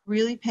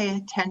 Really pay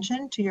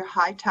attention to your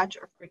high touch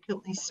or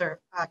frequently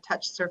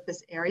touched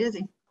surface areas,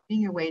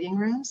 including your waiting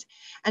rooms,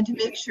 and to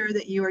make sure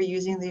that you are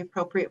using the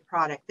appropriate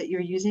product, that you're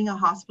using a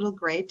hospital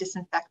grade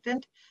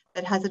disinfectant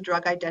that has a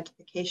drug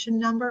identification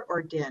number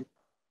or DIN.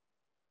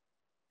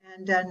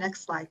 And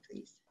next slide,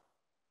 please.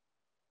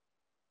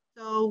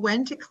 So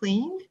when to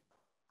clean?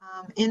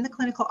 In the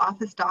clinical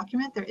office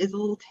document, there is a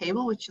little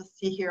table, which you'll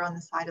see here on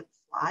the side of the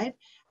slide,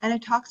 and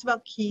it talks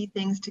about key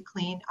things to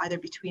clean either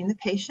between the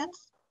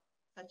patients,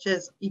 such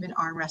as even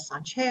armrests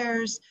on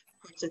chairs,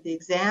 parts of the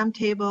exam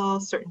table,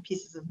 certain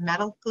pieces of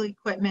medical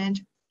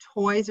equipment.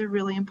 Toys are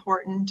really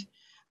important.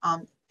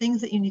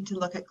 Things that you need to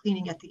look at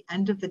cleaning at the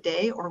end of the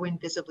day or when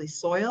visibly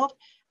soiled.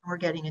 And we're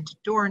getting into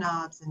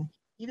doorknobs and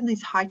even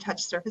these high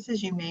touch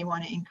surfaces you may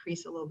want to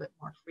increase a little bit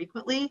more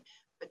frequently,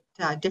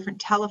 but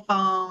different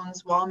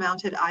telephones, wall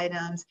mounted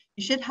items,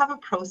 you should have a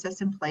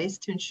process in place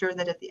to ensure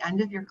that at the end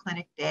of your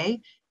clinic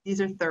day,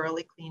 these are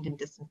thoroughly cleaned and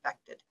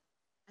disinfected.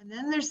 And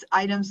then there's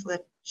items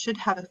that should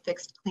have a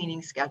fixed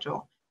cleaning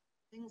schedule.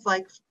 Things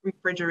like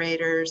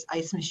refrigerators,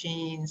 ice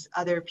machines,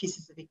 other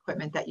pieces of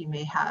equipment that you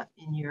may have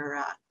in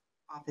your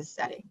office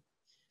setting.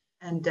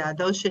 And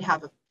those should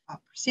have a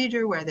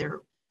procedure where they're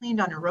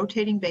cleaned on a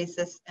rotating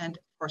basis and,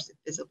 of course,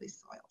 visibly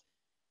soiled.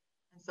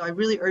 And so I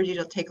really urge you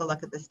to take a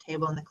look at this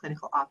table in the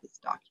clinical office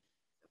document.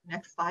 So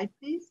next slide,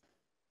 please.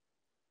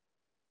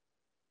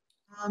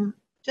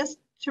 Just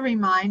to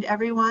remind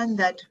everyone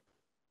that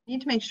you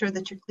need to make sure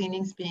that your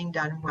cleaning is being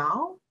done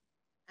well,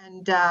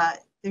 and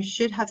there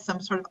should have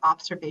some sort of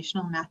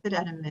observational method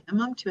at a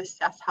minimum to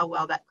assess how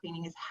well that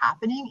cleaning is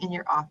happening in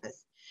your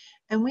office.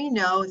 And we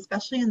know,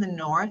 especially in the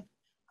north,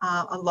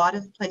 a lot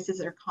of places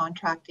are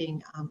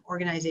contracting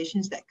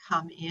organizations that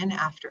come in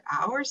after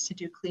hours to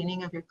do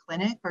cleaning of your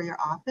clinic or your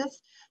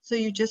office. So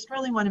you just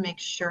really want to make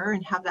sure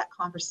and have that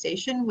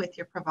conversation with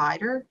your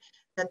provider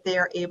that they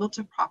are able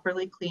to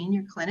properly clean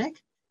your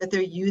clinic, that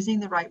they're using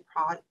the right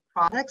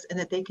products, and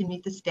that they can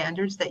meet the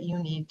standards that you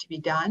need to be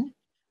done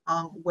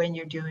when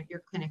your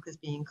clinic is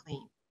being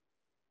cleaned.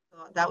 So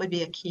that would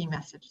be a key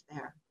message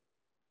there.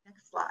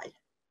 Next slide.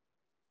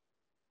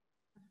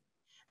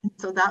 And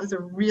so that was a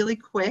really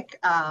quick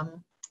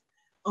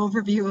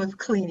overview of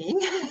cleaning.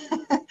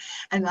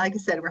 And like I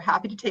said, we're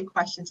happy to take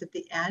questions at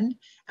the end.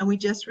 And we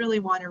just really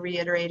want to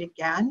reiterate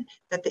again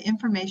that the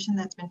information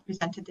that's been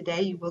presented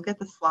today, you will get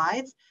the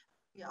slides.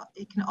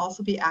 It can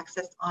also be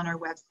accessed on our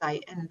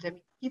website. And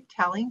we keep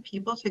telling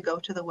people to go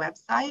to the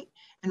website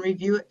and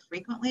review it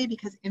frequently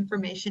because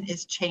information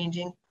is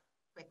changing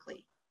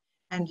quickly.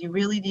 And you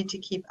really need to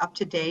keep up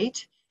to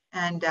date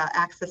and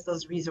access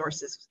those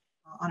resources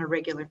on a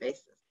regular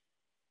basis.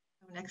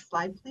 Next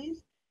slide,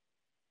 please.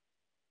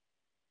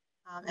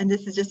 And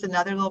this is just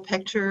another little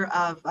picture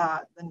of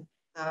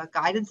the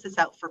guidance that's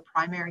out for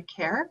primary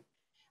care.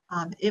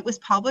 It was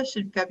published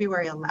in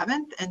February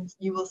 11th, and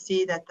you will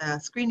see that the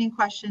screening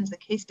questions, the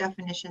case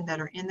definition that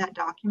are in that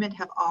document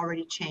have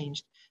already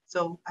changed.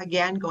 So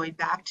again, going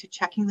back to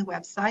checking the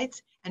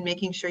websites and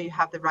making sure you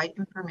have the right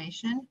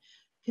information.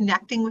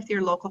 Connecting with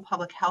your local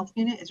public health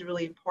unit is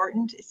really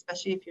important,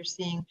 especially if you're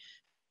seeing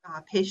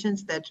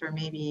patients that are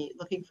maybe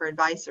looking for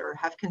advice or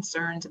have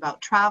concerns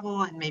about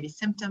travel and maybe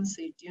symptoms.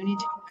 So you do need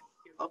to connect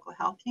with your local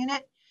health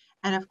unit.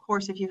 And of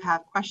course, if you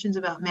have questions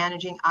about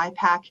managing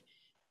IPAC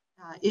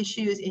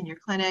issues in your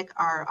clinic,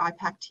 our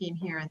IPAC team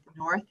here at the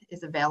North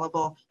is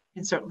available. You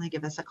can certainly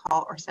give us a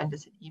call or send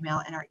us an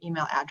email, and our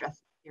email address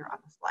is here on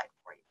the slide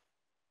for you.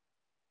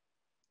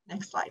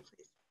 Next slide,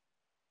 please.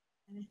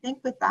 And I think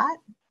with that,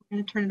 we're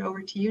going to turn it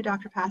over to you,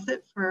 Dr.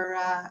 Passett, for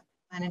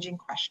managing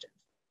questions.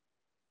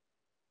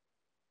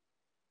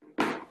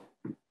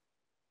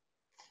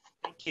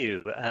 Thank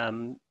you.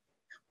 And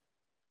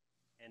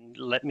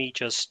let me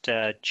just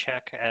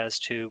check as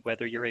to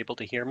whether you're able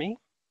to hear me.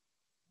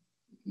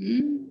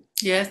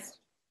 Yes.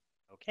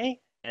 Okay.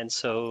 And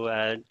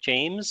so,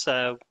 James,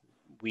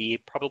 we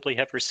probably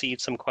have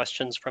received some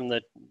questions from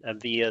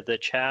via the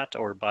chat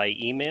or by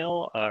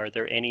email. Are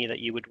there any that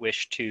you would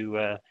wish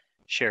to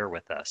share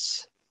with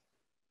us?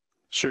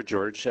 Sure,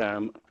 George.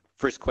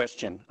 First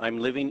question. I'm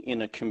living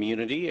in a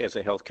community as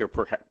a healthcare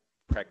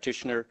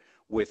practitioner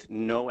with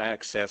no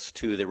access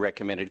to the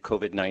recommended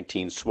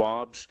COVID-19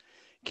 swabs.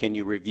 Can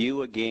you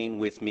review again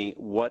with me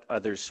what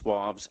other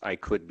swabs I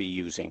could be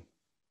using?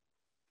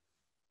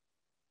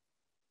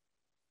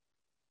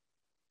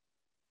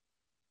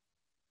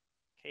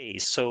 Okay,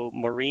 so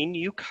Maureen,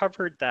 you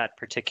covered that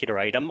particular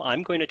item.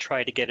 I'm going to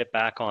try to get it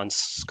back on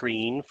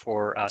screen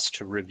for us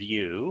to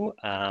review,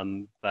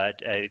 but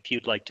if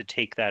you'd like to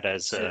take that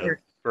as a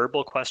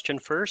verbal question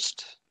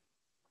first.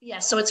 Yeah,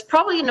 so it's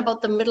probably in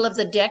about the middle of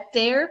the deck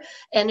there,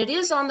 and it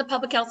is on the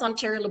Public Health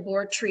Ontario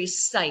Laboratory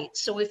site.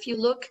 So if you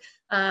look,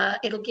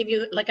 it'll give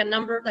you like a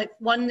number, like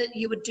one that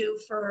you would do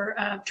for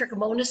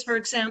trichomonas, for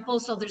example.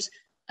 So there's,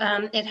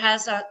 it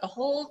has a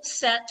whole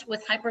set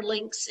with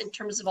hyperlinks in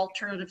terms of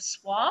alternative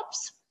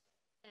swabs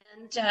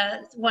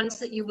and ones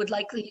that you would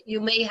you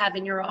may have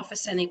in your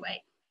office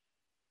anyway.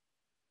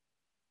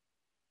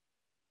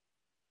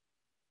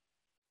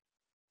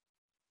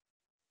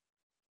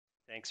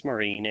 Thanks,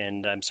 Maureen.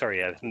 And I'm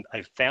sorry,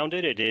 I found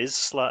it. It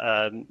is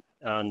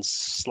on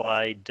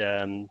slide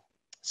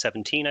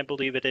 17, I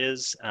believe it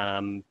is.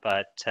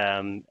 But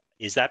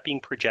is that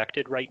being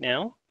projected right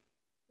now?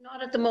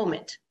 Not at the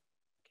moment.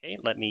 Okay,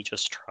 let me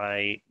just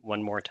try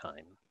one more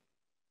time.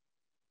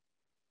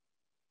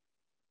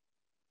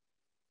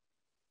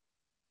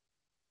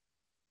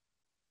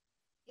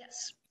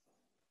 Yes.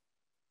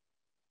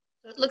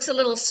 So it looks a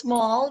little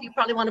small. You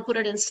probably want to put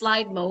it in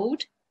slide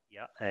mode.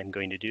 Yeah, I'm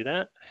going to do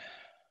that.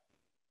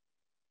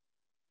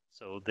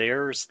 So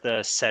there's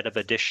the set of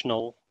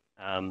additional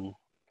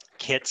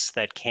kits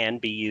that can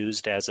be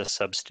used as a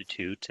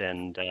substitute,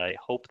 and I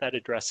hope that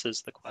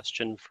addresses the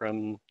question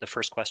from the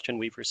first question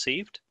we've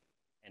received.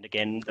 And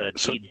again,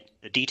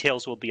 the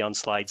details will be on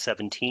slide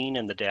 17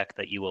 in the deck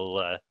that you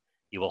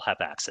will have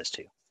access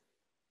to.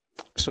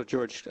 So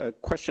George, a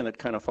question that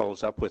kind of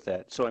follows up with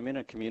that. So I'm in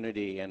a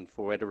community and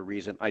for whatever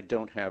reason, I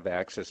don't have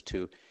access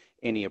to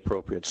any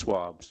appropriate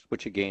swabs,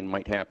 which again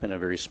might happen in a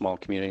very small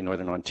community in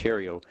Northern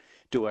Ontario.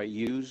 Do I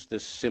use the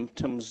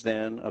symptoms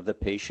then of the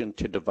patient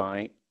to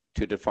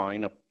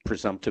define a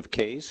presumptive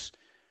case?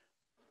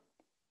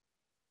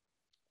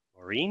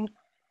 Maureen?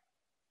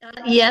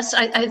 Yes,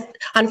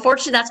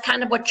 unfortunately, that's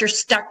kind of what you're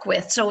stuck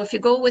with. So if you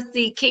go with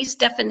the case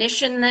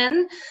definition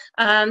then,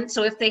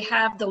 so if they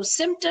have those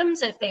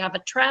symptoms, if they have a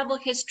travel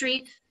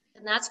history,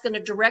 then that's going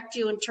to direct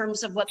you in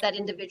terms of what that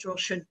individual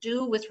should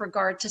do with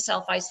regard to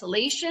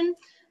self-isolation.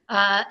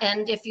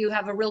 And if you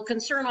have a real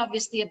concern,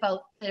 obviously,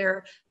 about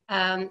their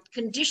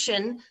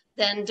condition,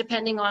 then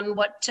depending on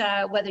what,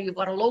 whether you've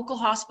got a local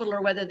hospital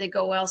or whether they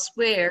go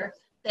elsewhere,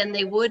 then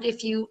they would,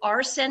 if you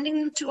are sending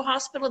them to a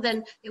hospital,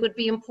 then it would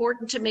be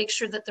important to make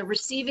sure that the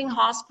receiving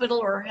hospital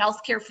or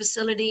healthcare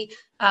facility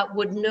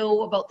would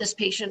know about this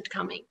patient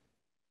coming.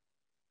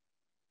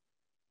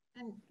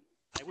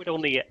 I would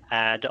only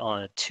add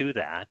on to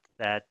that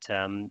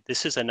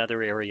this is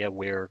another area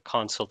where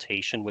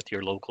consultation with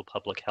your local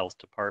public health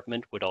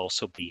department would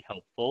also be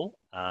helpful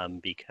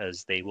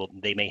because they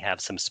may have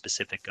some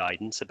specific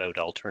guidance about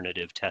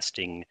alternative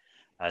testing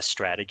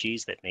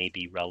strategies that may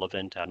be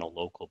relevant on a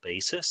local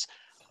basis,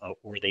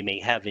 or they may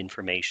have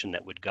information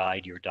that would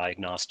guide your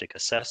diagnostic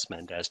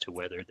assessment as to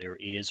whether there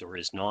is or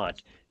is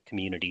not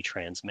community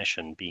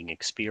transmission being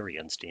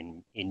experienced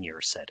in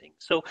your setting.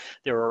 So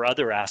there are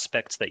other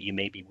aspects that you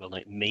may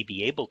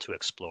be able to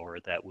explore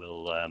that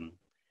will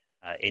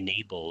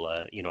enable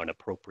an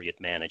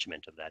appropriate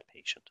management of that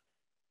patient.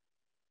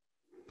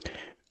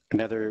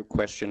 Another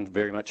question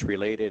very much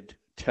related.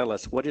 Tell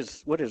us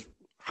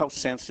how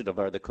sensitive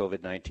are the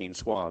COVID-19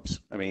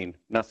 swabs? I mean,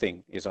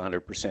 nothing is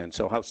 100%.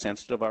 So how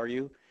sensitive are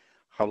you?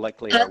 How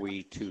likely are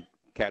we to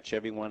catch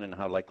everyone, and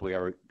how likely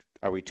are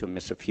we to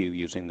miss a few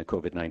using the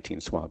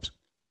COVID-19 swabs?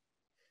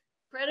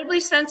 Incredibly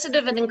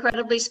sensitive and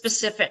incredibly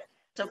specific.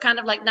 So kind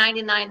of like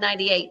 99,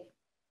 98.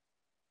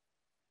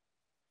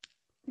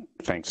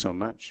 Thanks so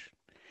much.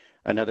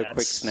 Another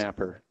quick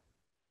snapper.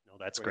 No,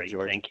 that's great.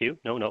 George. Thank you.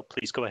 No,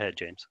 please go ahead,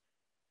 James.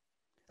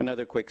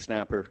 Another quick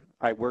snapper.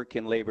 I work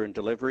in labor and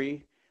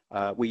delivery.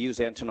 We use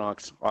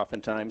Entonox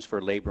oftentimes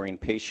for laboring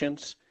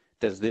patients.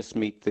 Does this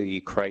meet the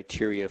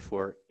criteria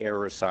for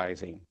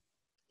aerosolizing?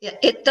 Yeah,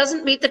 it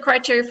doesn't meet the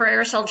criteria for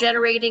aerosol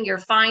generating. You're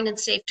fine and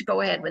safe to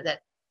go ahead with it.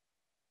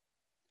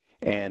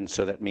 And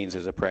so that means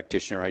as a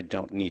practitioner, I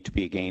don't need to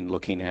be again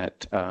looking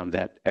at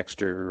that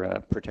extra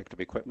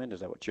protective equipment. Is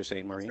that what you're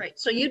saying, Maureen? Right.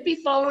 So you'd be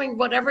following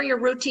whatever your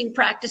routine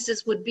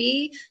practices would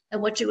be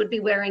and what you would be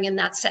wearing in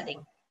that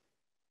setting.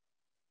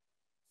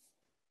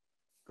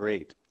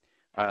 Great.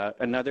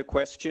 Another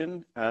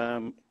question.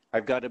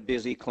 I've got a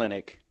busy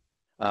clinic.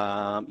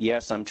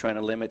 Yes, I'm trying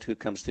to limit who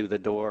comes through the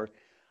door.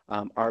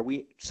 Are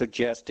we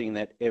suggesting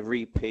that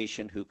every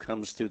patient who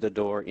comes through the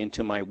door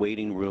into my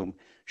waiting room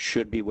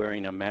should be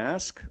wearing a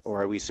mask,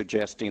 or are we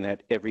suggesting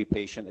that every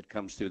patient that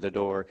comes through the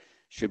door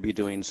should be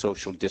doing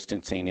social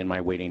distancing in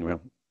my waiting room?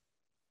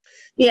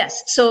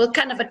 Yes, so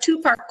kind of a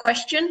two-part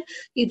question.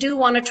 You do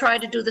want to try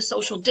to do the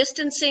social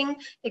distancing.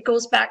 It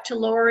goes back to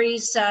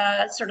Lori's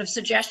sort of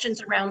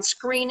suggestions around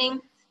screening.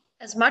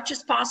 As much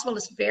as possible,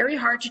 it's very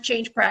hard to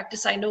change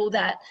practice. I know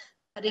that.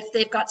 But if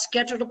they've got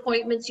scheduled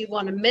appointments, you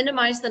want to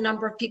minimize the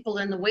number of people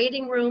in the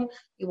waiting room.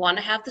 You want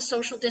to have the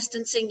social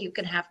distancing. You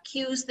can have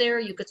cues there.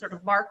 You could sort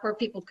of mark where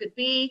people could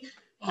be.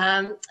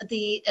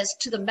 As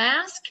to the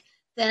mask,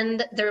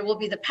 then there will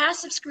be the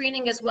passive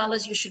screening, as well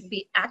as you should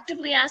be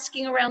actively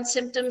asking around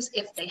symptoms.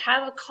 If they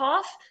have a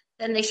cough,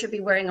 then they should be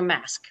wearing a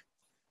mask.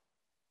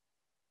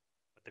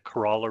 The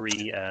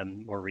corollary,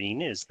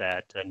 Maureen, is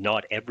that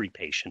not every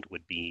patient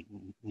would be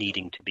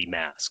needing to be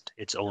masked.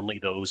 It's only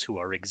those who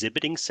are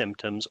exhibiting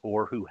symptoms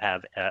or who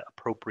have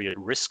appropriate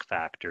risk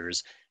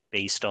factors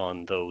based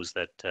on those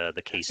that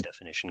the case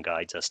definition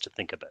guides us to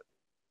think about.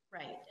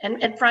 Right,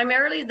 and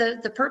primarily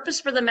the purpose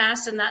for the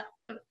mask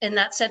in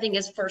that setting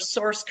is for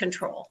source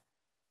control.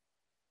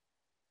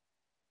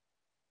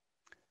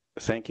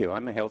 Thank you.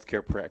 I'm a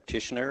healthcare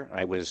practitioner.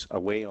 I was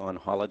away on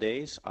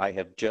holidays. I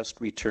have just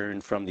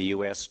returned from the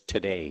U.S.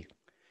 today.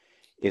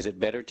 Is it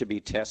better to be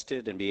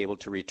tested and be able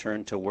to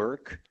return to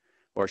work,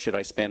 or should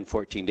I spend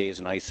 14 days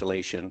in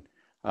isolation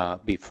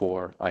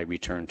before I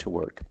return to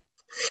work?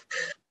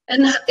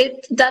 And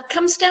that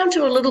comes down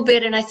to a little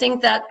bit, and I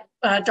think that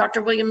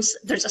Dr. Williams,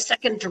 there's a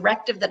second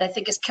directive that I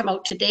think has come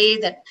out today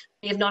that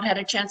we have not had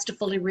a chance to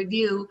fully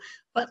review,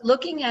 but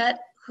looking at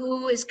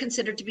who is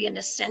considered to be an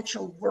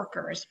essential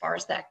worker as far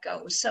as that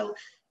goes. So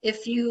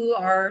if you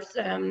are,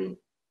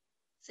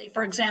 say,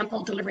 for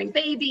example, delivering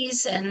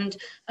babies and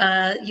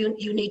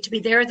you need to be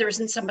there, there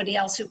isn't somebody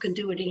else who can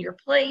do it in your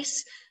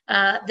place,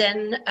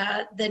 then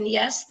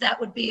yes, that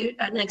would be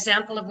an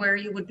example of where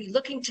you would be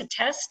looking to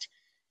test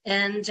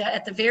and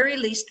at the very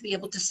least be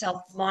able to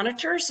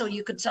self-monitor. So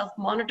you could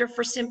self-monitor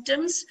for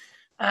symptoms.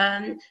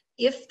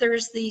 If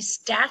there's the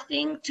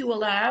staffing to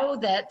allow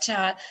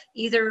that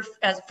either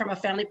from a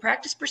family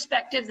practice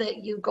perspective that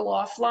you go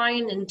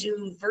offline and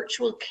do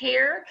virtual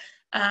care,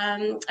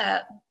 then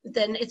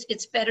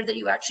it's better that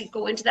you actually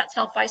go into that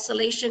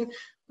self-isolation.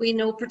 We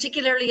know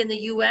particularly in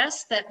the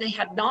US that they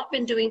have not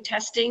been doing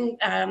testing.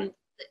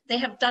 They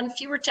have done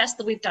fewer tests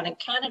than we've done in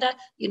Canada.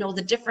 You know,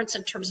 the difference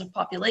in terms of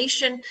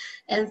population,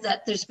 and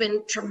that there's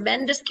been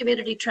tremendous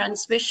community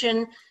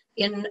transmission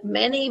in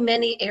many,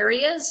 many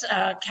areas,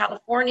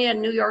 California,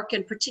 New York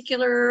in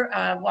particular,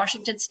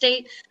 Washington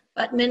State,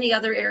 but many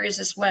other areas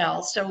as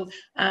well. So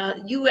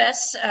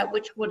US,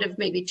 which would have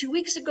maybe 2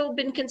 weeks ago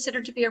been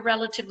considered to be a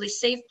relatively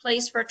safe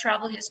place for a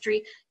travel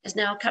history, is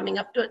now coming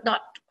up to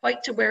not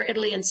quite to where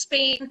Italy and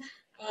Spain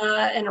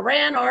and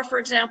Iran are, for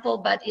example,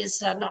 but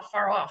is not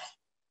far off.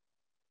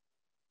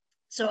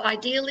 So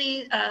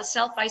ideally,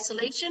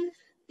 self-isolation.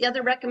 The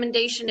other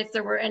recommendation, if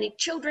there were any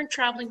children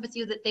traveling with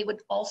you, that they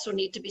would also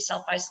need to be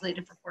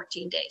self-isolated for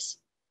 14 days.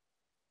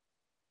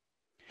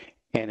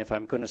 And if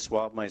I'm going to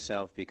swab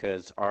myself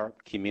because our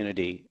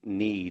community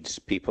needs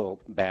people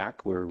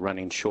back, we're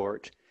running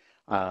short.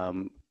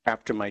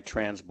 After my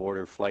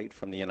trans-border flight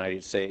from the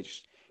United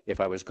States, if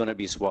I was going to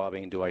be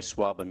swabbing, do I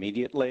swab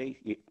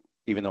immediately,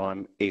 even though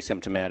I'm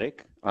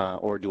asymptomatic,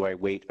 or do I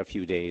wait a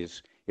few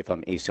days if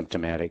I'm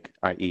asymptomatic,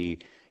 i.e.,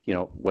 you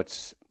know,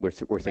 we're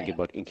thinking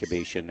about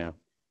incubation now.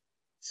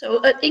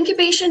 So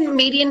incubation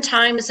median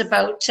time is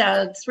about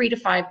 3 to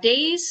 5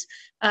 days.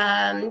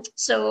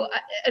 So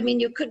I mean,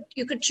 you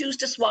could choose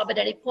to swab at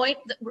any point.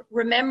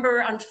 Remember,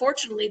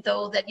 unfortunately,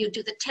 though, that you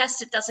do the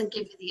test, it doesn't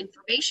give you the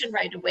information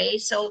right away.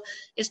 So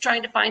it's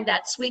trying to find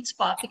that sweet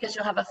spot, because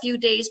you'll have a few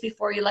days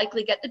before you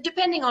likely get,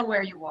 depending on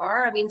where you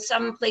are. I mean,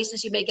 some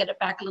places you may get it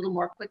back a little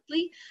more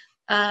quickly.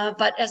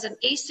 But as an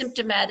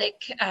asymptomatic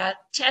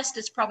test,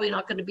 it's probably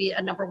not going to be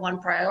a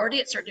 #1 priority.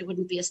 It certainly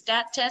wouldn't be a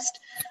stat test.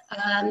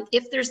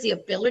 If there's the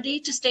ability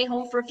to stay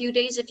home for a few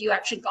days, if you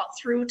actually got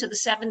through to the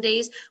 7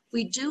 days,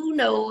 we do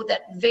know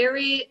that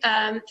very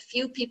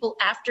few people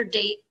after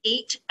day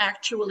 8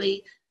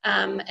 actually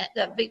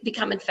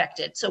become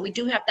infected. So we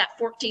do have that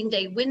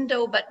 14-day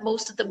window, but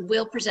most of them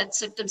will present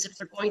symptoms if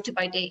they're going to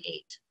by day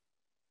 8.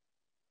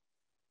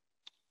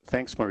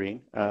 Thanks,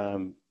 Maureen.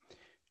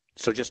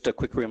 So just a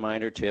quick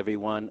reminder to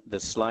everyone, the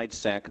slide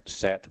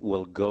set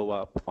will go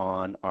up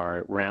on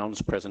our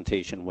rounds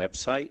presentation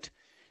website.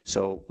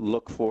 So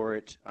look for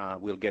it.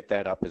 We'll get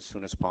that up as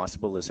soon as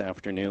possible this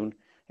afternoon,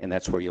 and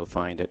that's where you'll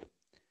find it.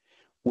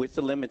 With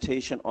the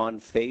limitation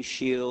on face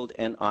shield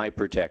and eye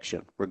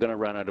protection, we're going to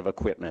run out of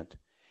equipment.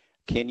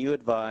 Can you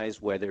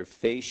advise whether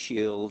face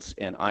shields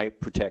and eye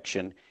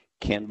protection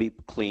can be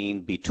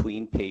cleaned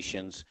between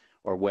patients,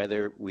 or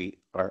whether we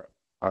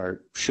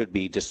should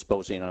be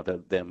disposing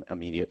of them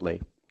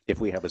immediately if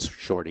we have a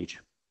shortage?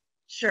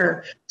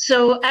 Sure.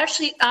 So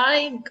actually,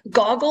 eye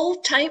goggle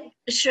type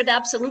should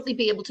absolutely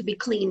be able to be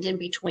cleaned in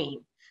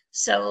between.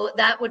 So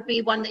that would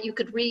be one that you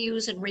could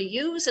reuse and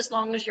reuse as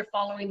long as you're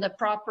following the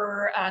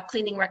proper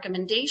cleaning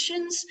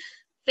recommendations.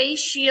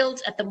 Face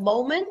shields at the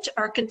moment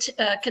are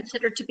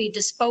considered to be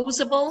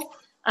disposable,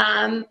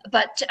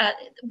 but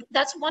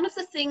that's one of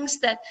the things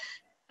that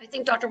I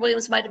think Dr.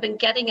 Williams might have been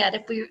getting at.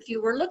 If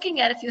you were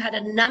looking at, if you had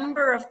a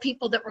number of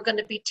people that were going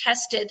to be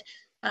tested,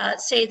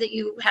 say that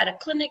you had a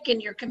clinic in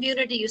your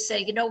community, you say,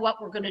 you know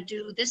what, we're going to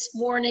do this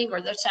morning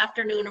or this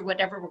afternoon or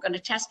whatever, we're going to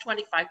test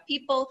 25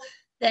 people,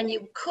 then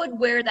you could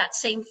wear that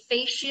same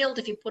face shield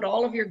if you put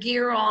all of your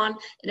gear on.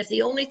 And if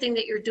the only thing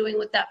that you're doing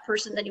with that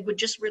person, then you would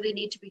just really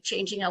need to be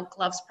changing out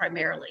gloves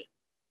primarily.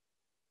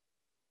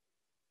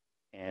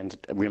 And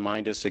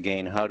remind us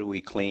again, how do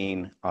we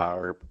clean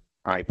our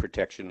eye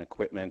protection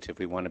equipment if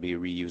we want to be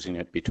reusing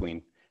it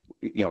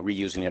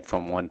reusing it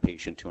from one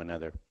patient to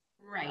another?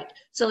 Right.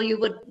 So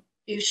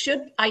you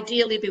should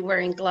ideally be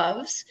wearing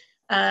gloves.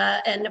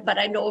 But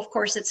I know, of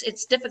course,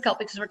 it's difficult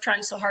because we're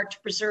trying so hard to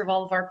preserve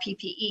all of our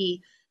PPE.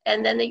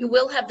 And then you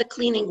will have the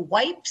cleaning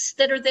wipes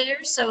that are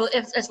there. So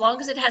as long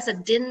as it has a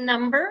DIN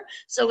number,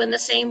 so in the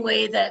same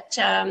way that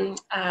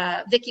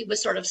Vicki was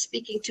sort of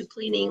speaking to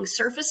cleaning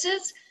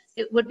surfaces,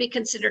 it would be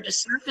considered a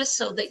surface,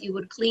 so that you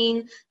would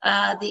clean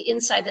the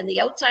inside and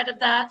the outside of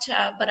that.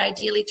 But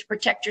ideally, to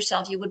protect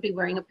yourself, you would be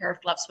wearing a pair of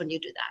gloves when you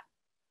do that.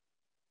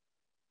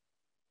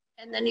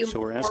 And then you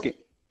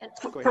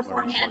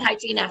perform hand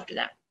hygiene after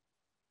that.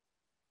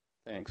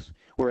 Thanks.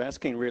 We're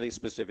asking really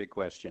specific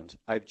questions.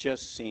 I've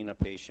just seen a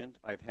patient.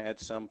 I've had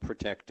some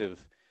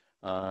protective,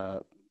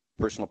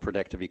 personal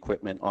protective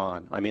equipment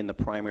on. I'm in the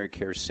primary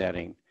care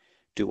setting.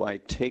 Do I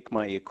take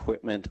my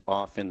equipment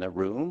off in the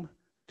room?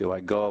 Do I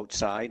go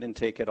outside and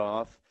take it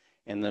off?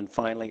 And then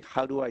finally,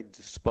 how do I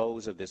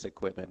dispose of this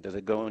equipment? Does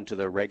it go into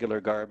the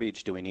regular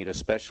garbage? Do we need a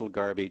special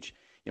garbage?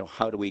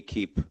 How do we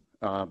keep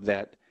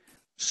that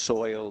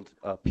soiled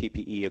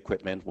PPE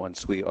equipment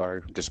once we are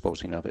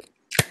disposing of it?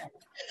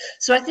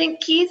 So I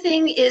think key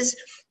thing is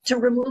to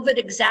remove it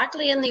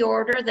exactly in the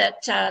order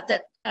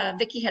that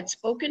Vicki had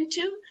spoken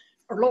to,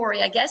 or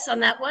Lori, I guess, on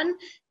that one,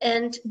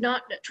 and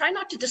try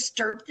not to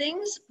disturb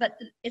things. But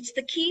it's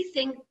the key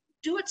thing.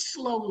 Do it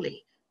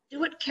slowly.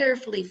 Do it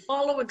carefully.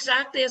 Follow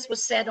exactly as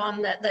was said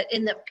on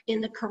in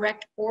the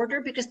correct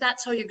order, because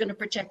that's how you're going to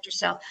protect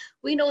yourself.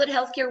 We know that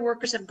healthcare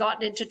workers have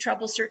gotten into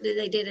trouble. Certainly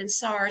they did in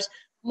SARS.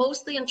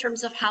 Mostly in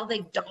terms of how they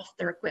doff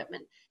their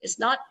equipment. It's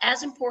not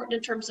as important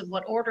in terms of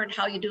what order and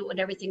how you do it when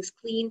everything's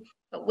clean,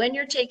 but when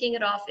you're taking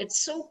it off,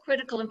 it's so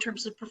critical in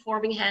terms of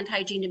performing hand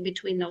hygiene in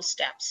between those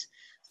steps.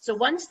 So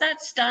once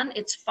that's done,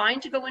 it's fine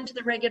to go into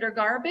the regular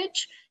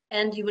garbage,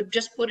 and you would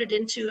just put it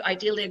into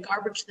ideally a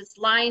garbage that's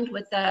lined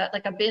with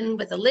like a bin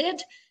with a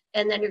lid,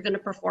 and then you're going to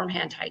perform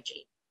hand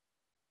hygiene.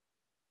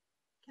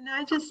 Can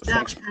I just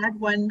add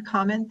one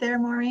comment there,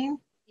 Maureen?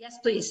 Yes,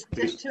 please.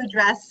 Just to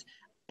address,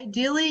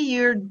 ideally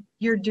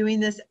you're doing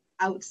this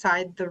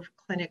outside the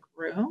clinic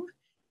room.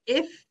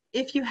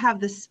 If you have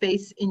the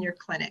space in your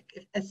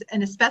clinic,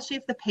 and especially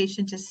if the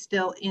patient is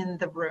still in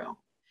the room,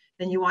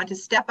 then you want to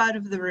step out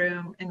of the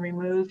room and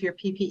remove your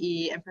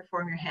PPE and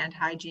perform your hand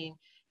hygiene.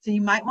 So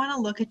you might want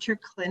to look at your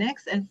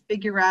clinics and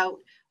figure out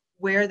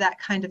where that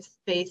kind of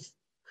space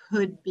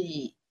could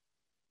be.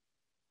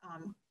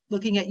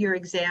 Looking at your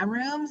exam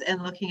rooms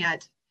and looking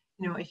at,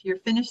 if you're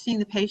finished seeing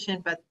the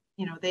patient, but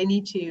they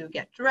need to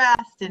get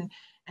dressed and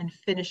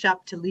finish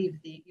up to leave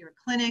your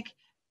clinic.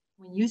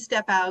 When you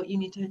step out, you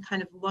need to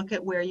kind of look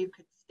at where you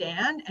could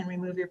stand and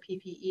remove your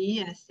PPE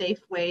in a safe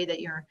way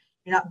that you're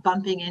not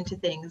bumping into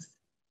things,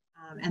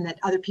 and that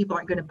other people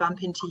aren't going to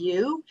bump into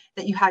you,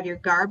 that you have your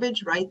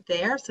garbage right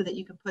there so that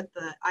you can put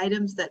the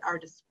items that are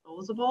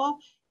disposable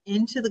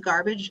into the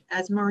garbage.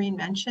 As Maureen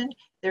mentioned,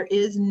 there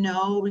is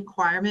no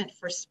requirement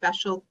for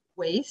special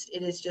waste.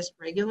 It is just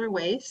regular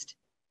waste.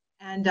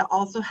 And to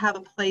also have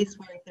a place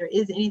where if there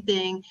is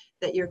anything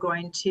that you're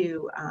going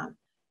to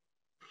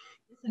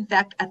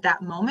disinfect at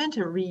that moment,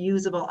 a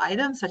reusable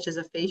item such as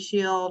a face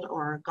shield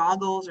or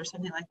goggles or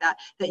something like that,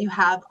 that you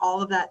have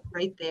all of that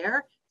right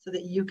there so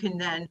that you can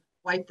then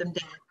wipe them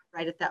down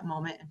right at that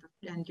moment,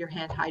 and your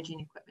hand hygiene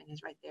equipment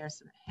is right there,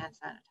 some hand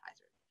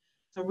sanitizer.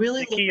 So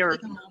really take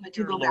a moment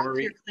to go back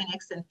to your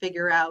clinics and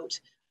figure out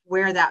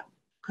where that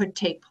could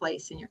take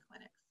place in your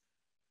clinic.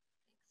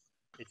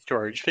 It's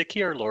George.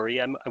 Vicki or Lori,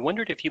 I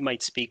wondered if you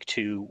might speak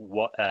to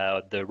what,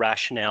 the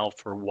rationale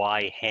for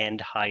why hand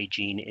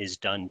hygiene is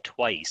done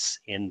twice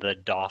in the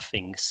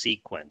doffing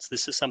sequence.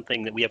 This is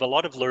something that we have a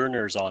lot of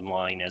learners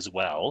online as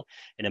well,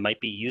 and it might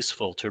be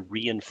useful to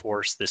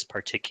reinforce this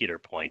particular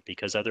point,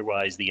 because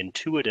otherwise the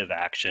intuitive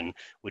action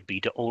would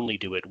be to only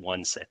do it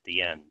once at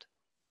the end.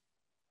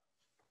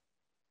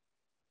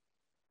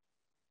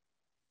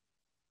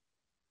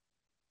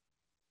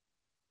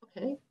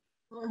 Okay.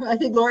 I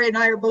think Lori and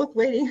I are both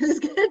waiting. Who's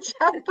going to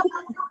jump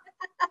on?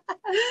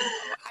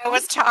 I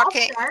was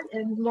talking. I'll start,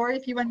 and Lori,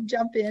 if you want to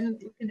jump in,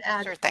 you can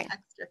add Sure thing.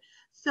 extra.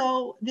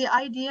 So the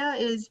idea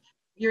is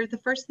the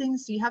first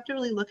things, so you have to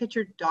really look at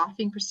your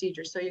doffing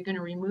procedure. So you're going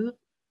to remove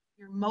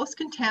your most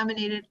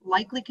contaminated,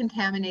 likely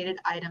contaminated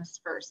items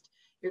first.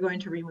 You're going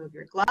to remove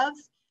your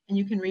gloves, and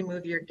you can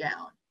remove your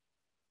gown.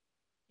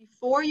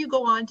 Before you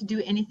go on to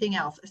do anything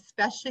else,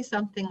 especially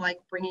something like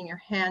bringing your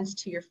hands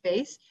to your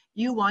face,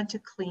 you want to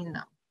clean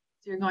them.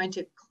 So you're going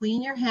to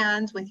clean your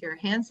hands with your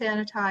hand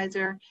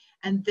sanitizer,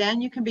 and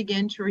then you can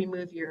begin to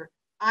remove your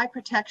eye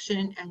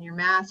protection and your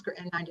mask or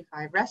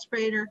N95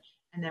 respirator.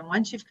 And then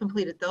once you've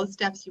completed those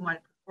steps, you want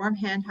to perform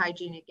hand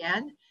hygiene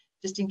again,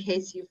 just in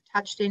case you've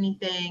touched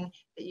anything,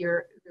 that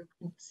you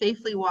can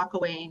safely walk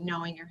away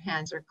knowing your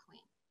hands are clean.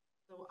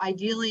 So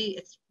ideally,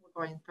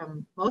 we're going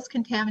from most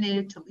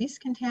contaminated to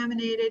least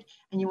contaminated,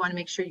 and you want to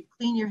make sure you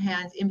clean your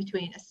hands in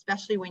between,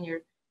 especially when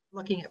you're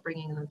looking at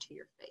bringing them to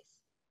your face.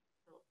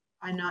 So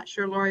I'm not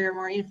sure, Lori or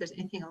Maureen, if there's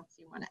anything else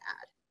you want to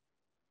add.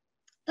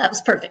 That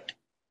was perfect.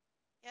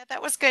 Yeah,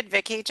 that was good,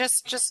 Vicki.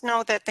 Just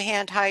know that the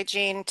hand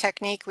hygiene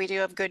technique, we do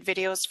have good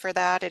videos for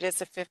that. It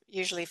is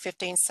usually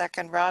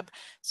 15-second rub.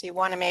 So you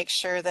want to make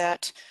sure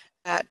that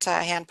that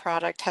hand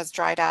product has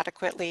dried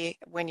adequately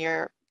when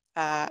you're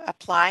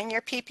applying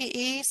your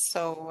PPE,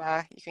 so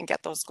you can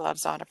get those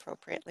gloves on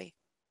appropriately.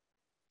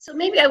 So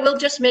maybe I will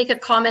just make a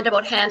comment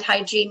about hand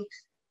hygiene.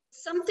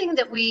 Something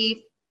that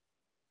we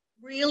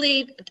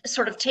really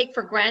sort of take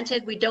for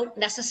granted. We don't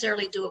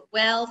necessarily do it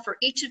well. For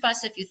each of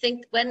us, if you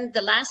think, when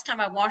the last time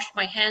I washed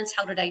my hands,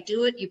 how did I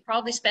do it? You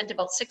probably spent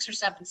about 6 or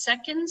 7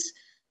 seconds.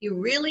 You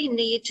really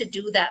need to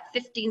do that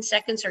 15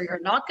 seconds or you're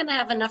not going to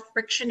have enough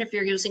friction if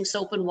you're using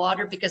soap and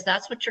water, because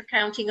that's what you're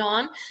counting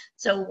on.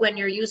 So when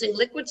you're using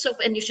liquid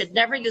soap, and you should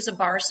never use a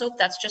bar soap,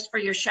 that's just for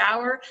your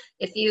shower.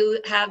 If you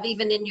have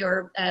even in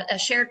your a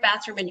shared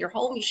bathroom in your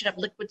home, you should have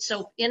liquid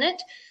soap in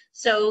it.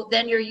 So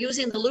then you're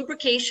using the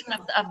lubrication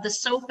of the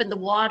soap and the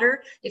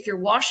water if you're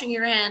washing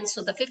your hands.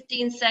 So the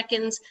 15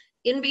 seconds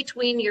in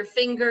between your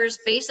fingers,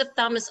 base of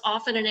thumb is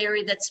often an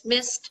area that's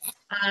missed,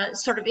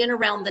 sort of in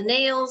around the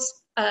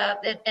nails,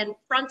 and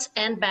fronts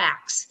and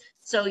backs.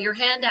 So your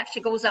hand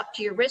actually goes up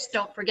to your wrist,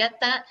 don't forget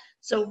that.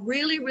 So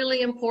really,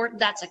 really important.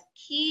 That's a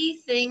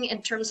key thing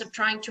in terms of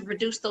trying to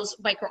reduce those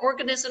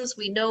microorganisms.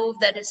 We know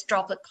that it's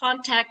droplet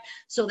contact,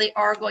 so they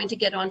are going to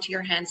get onto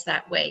your hands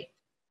that way.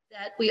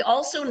 That we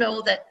also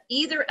know that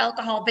either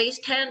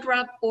alcohol-based hand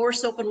rub or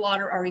soap and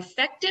water are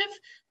effective.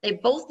 They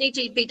both need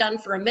to be done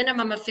for a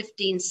minimum of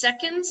 15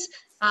 seconds.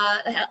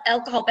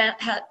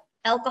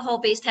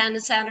 Alcohol-based hand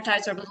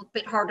sanitizer are a little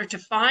bit harder to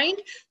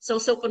find, so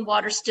soap and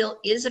water still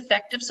is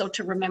effective, so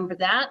to remember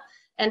that.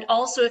 And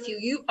also, if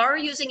you are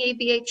using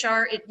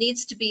ABHR, it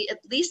needs to be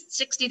at least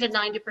 60 to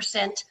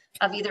 90%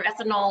 of either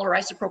ethanol or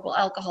isopropyl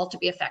alcohol to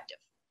be effective.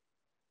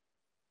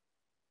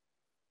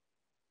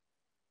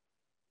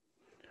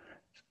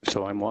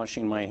 So I'm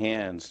washing my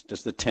hands.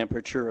 Does the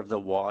temperature of the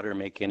water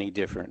make any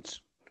difference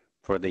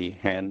for the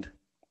hand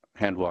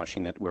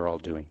washing that we're all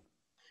doing?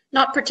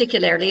 Not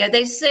particularly.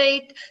 They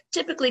say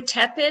typically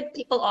tepid.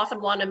 People often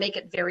want to make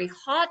it very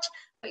hot,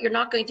 but you're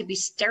not going to be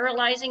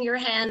sterilizing your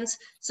hands.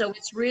 So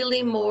it's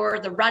really more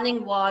the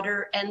running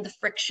water and the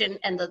friction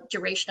and the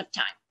duration of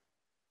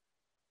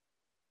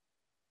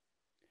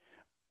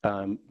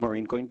time.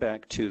 Maureen, going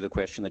back to the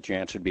question that you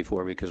answered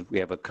before, because we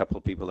have a couple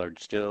of people that are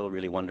still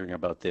really wondering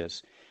about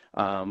this.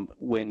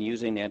 When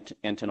using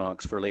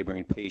Entonox for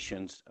laboring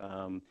patients,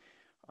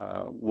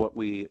 what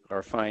we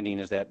are finding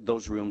is that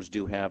those rooms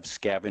do have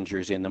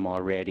scavengers in them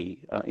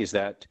already. Is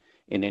that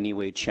in any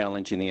way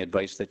challenging the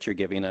advice that you're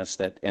giving us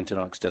that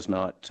Entonox does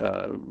not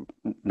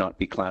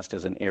be classed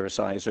as an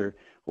aerosizer,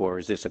 or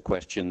is this a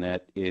question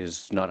that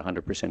is not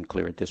 100%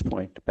 clear at this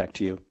point? Back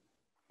to you.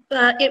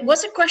 It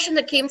was a question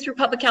that came through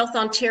Public Health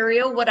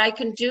Ontario. What I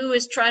can do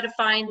is try to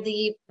find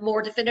the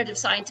more definitive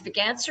scientific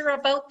answer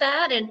about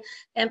that, and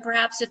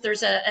perhaps if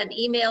there's an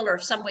email or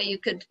some way you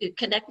could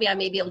connect me, I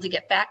may be able to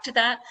get back to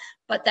that.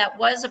 But that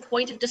was a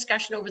point of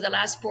discussion over the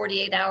last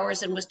 48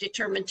 hours and was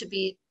determined to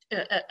be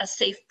a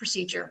safe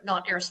procedure,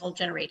 not aerosol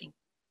generating.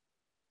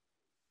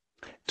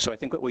 So I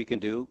think what we can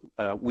do,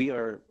 we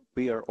are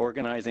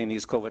organizing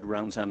these COVID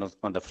rounds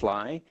on the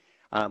fly.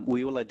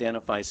 We will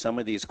identify some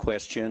of these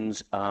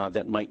questions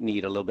that might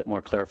need a little bit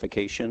more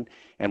clarification,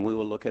 and we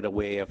will look at a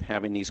way of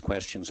having these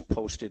questions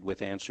posted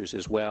with answers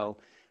as well,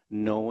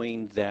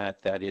 knowing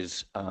that that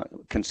is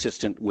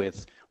consistent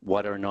with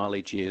what our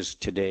knowledge is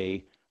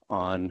today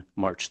on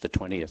March the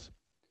 20th.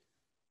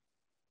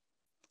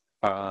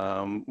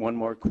 One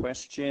more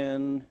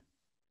question.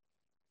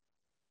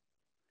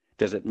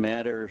 Does it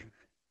matter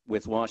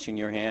with washing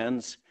your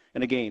hands?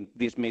 And again,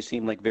 these may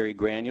seem like very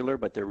granular,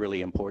 but they're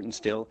really important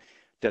still.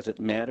 Does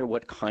it matter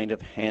what kind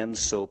of hand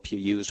soap you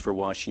use for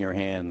washing your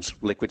hands?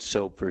 Liquid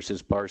soap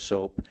versus bar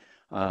soap?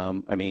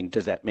 I mean,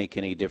 does that make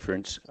any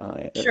difference?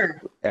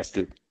 Sure.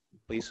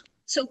 Please.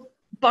 So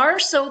bar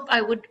soap,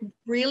 I would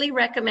really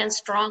recommend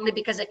strongly,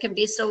 because it can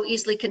be so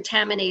easily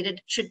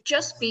contaminated, should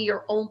just be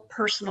your own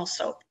personal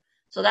soap.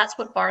 So that's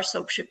what bar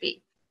soap should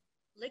be.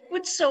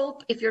 Liquid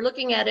soap, if you're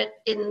looking at it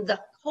in the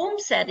home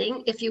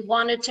setting, if you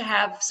wanted to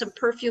have some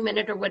perfume in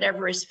it or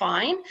whatever is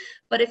fine.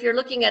 But if you're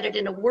looking at it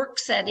in a work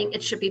setting,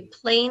 it should be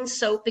plain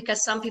soap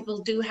because some people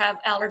do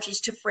have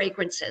allergies to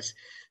fragrances.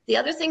 The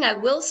other thing I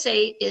will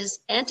say is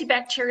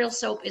antibacterial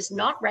soap is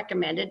not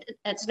recommended.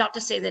 It's not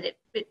to say that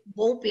it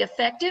won't be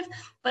effective,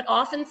 but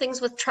often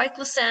things with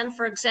triclosan,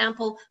 for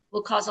example,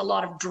 will cause a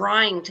lot of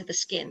drying to the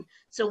skin.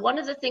 So one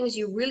of the things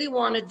you really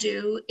want to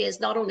do is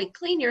not only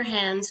clean your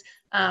hands,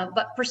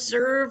 but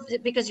preserve,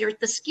 because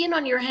the skin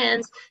on your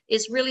hands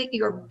is really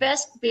your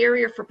best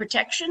barrier for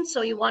protection.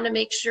 So you want to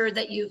make sure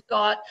that you've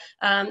got,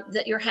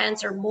 that your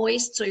hands are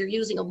moist. So you're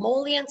using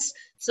emollients.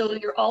 So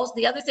you're also,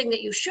 the other thing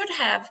that you should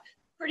have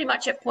pretty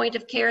much at point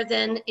of care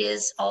then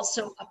is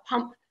also a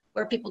pump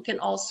where people can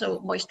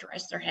also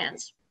moisturize their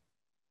hands.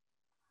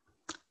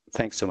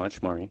 Thanks so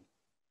much, Maureen.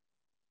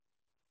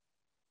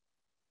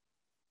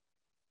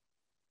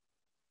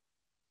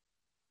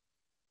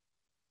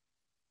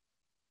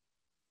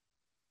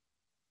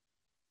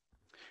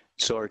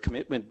 So our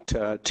commitment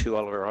to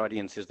all of our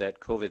audience is that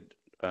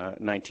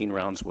COVID-19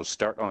 rounds will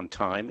start on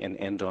time and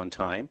end on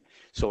time.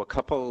 So a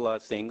couple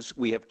things.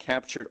 We have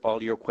captured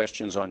all your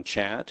questions on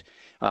chat.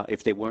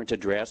 If they weren't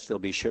addressed, we'll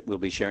be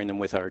sharing them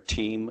with our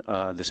team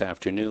this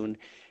afternoon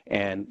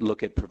and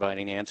look at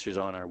providing answers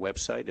on our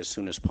website as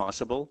soon as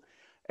possible.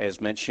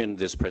 As mentioned,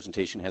 this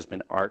presentation has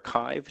been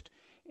archived,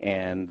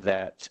 and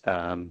that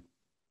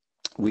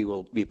we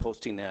will be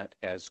posting that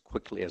as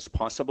quickly as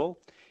possible,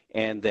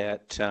 and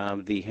that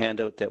the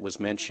handout that was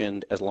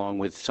mentioned, along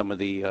with some of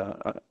the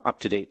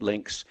up-to-date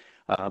links,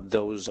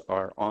 those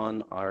are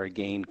on our,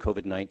 again,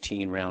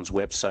 COVID-19 rounds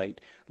website.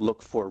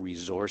 Look for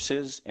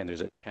resources, and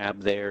there's a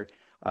tab there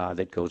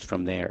that goes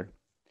from there.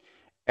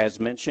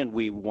 As mentioned,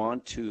 we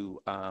want to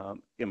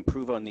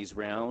improve on these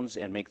rounds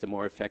and make them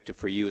more effective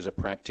for you as a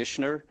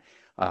practitioner.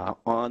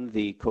 On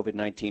the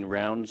COVID-19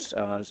 rounds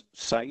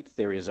site,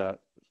 there is a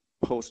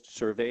post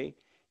survey.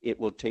 It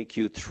will take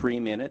you 3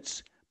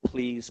 minutes.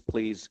 Please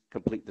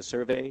complete the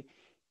survey.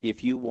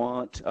 If you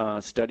want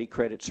a study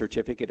credit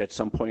certificate at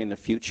some point in the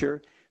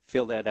future,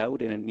 fill that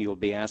out and you'll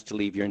be asked to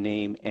leave your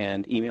name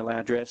and email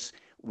address.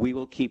 We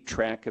will keep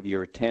track of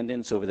your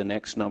attendance over the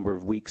next number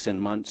of weeks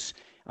and months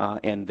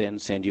and then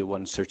send you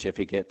one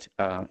certificate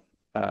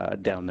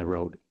down the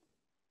road.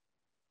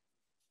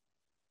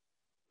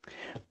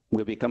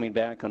 We'll be coming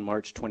back on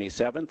March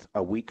 27th,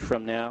 a week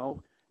from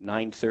now,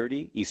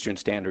 9:30 Eastern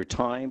Standard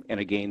Time. And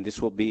again,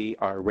 this will be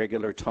our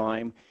regular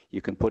time.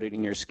 You can put it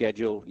in your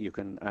schedule. You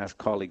can ask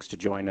colleagues to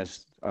join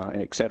us,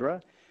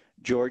 etc.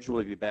 George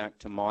will be back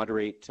to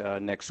moderate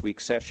next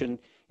week's session.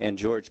 And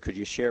George, could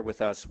you share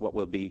with us what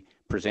we'll be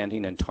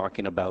presenting and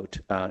talking about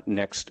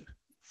next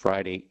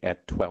Friday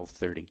at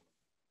 12:30?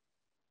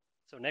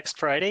 So next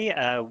Friday,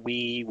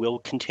 we will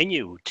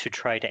continue to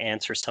try to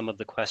answer some of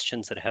the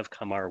questions that have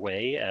come our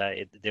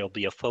way. There'll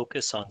be a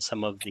focus on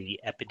some of the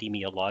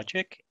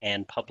epidemiologic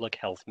and public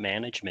health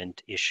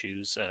management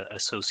issues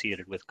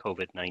associated with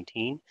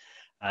COVID-19.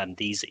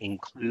 These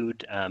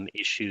include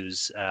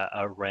issues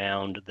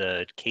around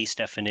the case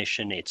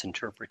definition, its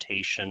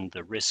interpretation,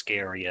 the risk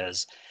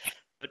areas.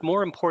 But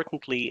more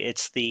importantly,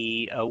 it's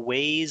the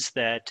ways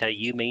that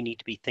you may need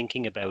to be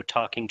thinking about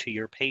talking to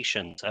your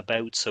patients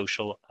about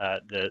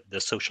the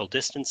social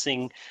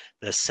distancing,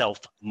 the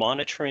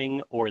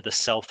self-monitoring, or the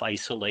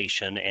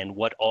self-isolation, and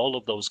what all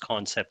of those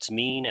concepts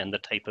mean, and the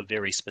type of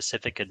very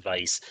specific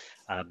advice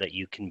that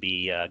you can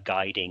be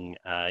guiding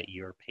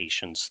your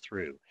patients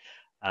through.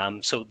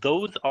 So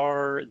those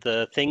are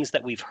the things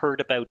that we've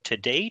heard about to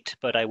date,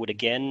 but I would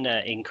again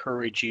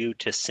encourage you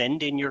to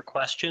send in your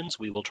questions.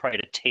 We will try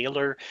to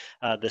tailor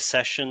the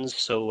sessions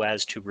so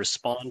as to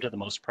respond to the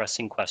most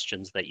pressing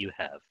questions that you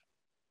have.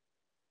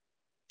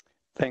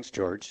 Thanks,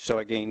 George. So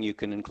again, you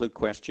can include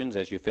questions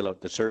as you fill out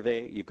the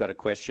survey. You've got a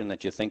question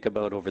that you think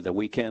about over the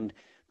weekend,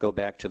 go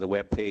back to the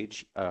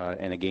webpage,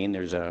 and again,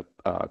 there's a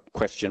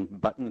question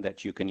button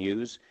that you can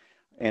use.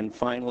 And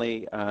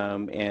finally,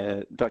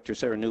 Dr.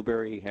 Sarah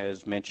Newberry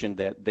has mentioned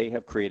that they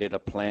have created a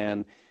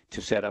plan to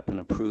set up an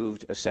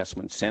approved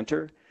assessment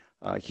center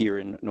here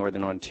in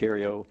Northern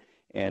Ontario.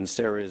 And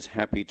Sarah is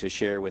happy to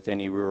share with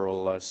any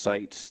rural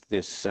sites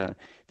this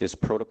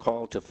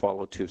protocol to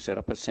follow to set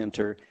up a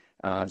center.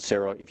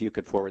 Sarah, if you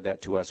could forward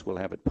that to us, we'll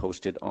have it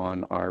posted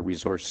on our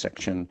resource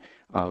section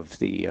of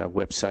the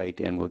website,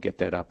 and we'll get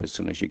that up as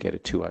soon as you get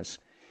it to us.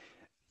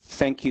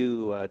 Thank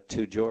you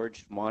to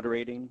George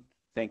moderating.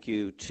 Thank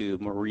you to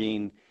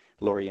Maureen,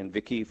 Lori, and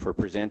Vicki for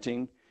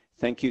presenting.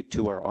 Thank you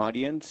to our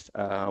audience.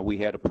 We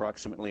had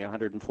approximately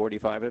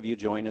 145 of you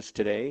join us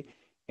today.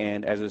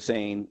 And as I was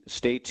saying,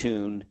 stay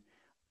tuned,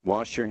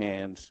 wash your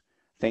hands.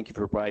 Thank you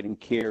for providing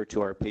care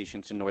to our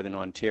patients in Northern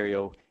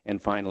Ontario.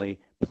 And finally,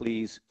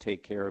 please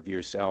take care of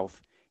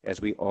yourself as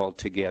we all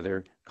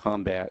together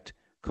combat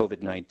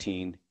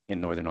COVID-19 in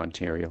Northern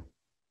Ontario.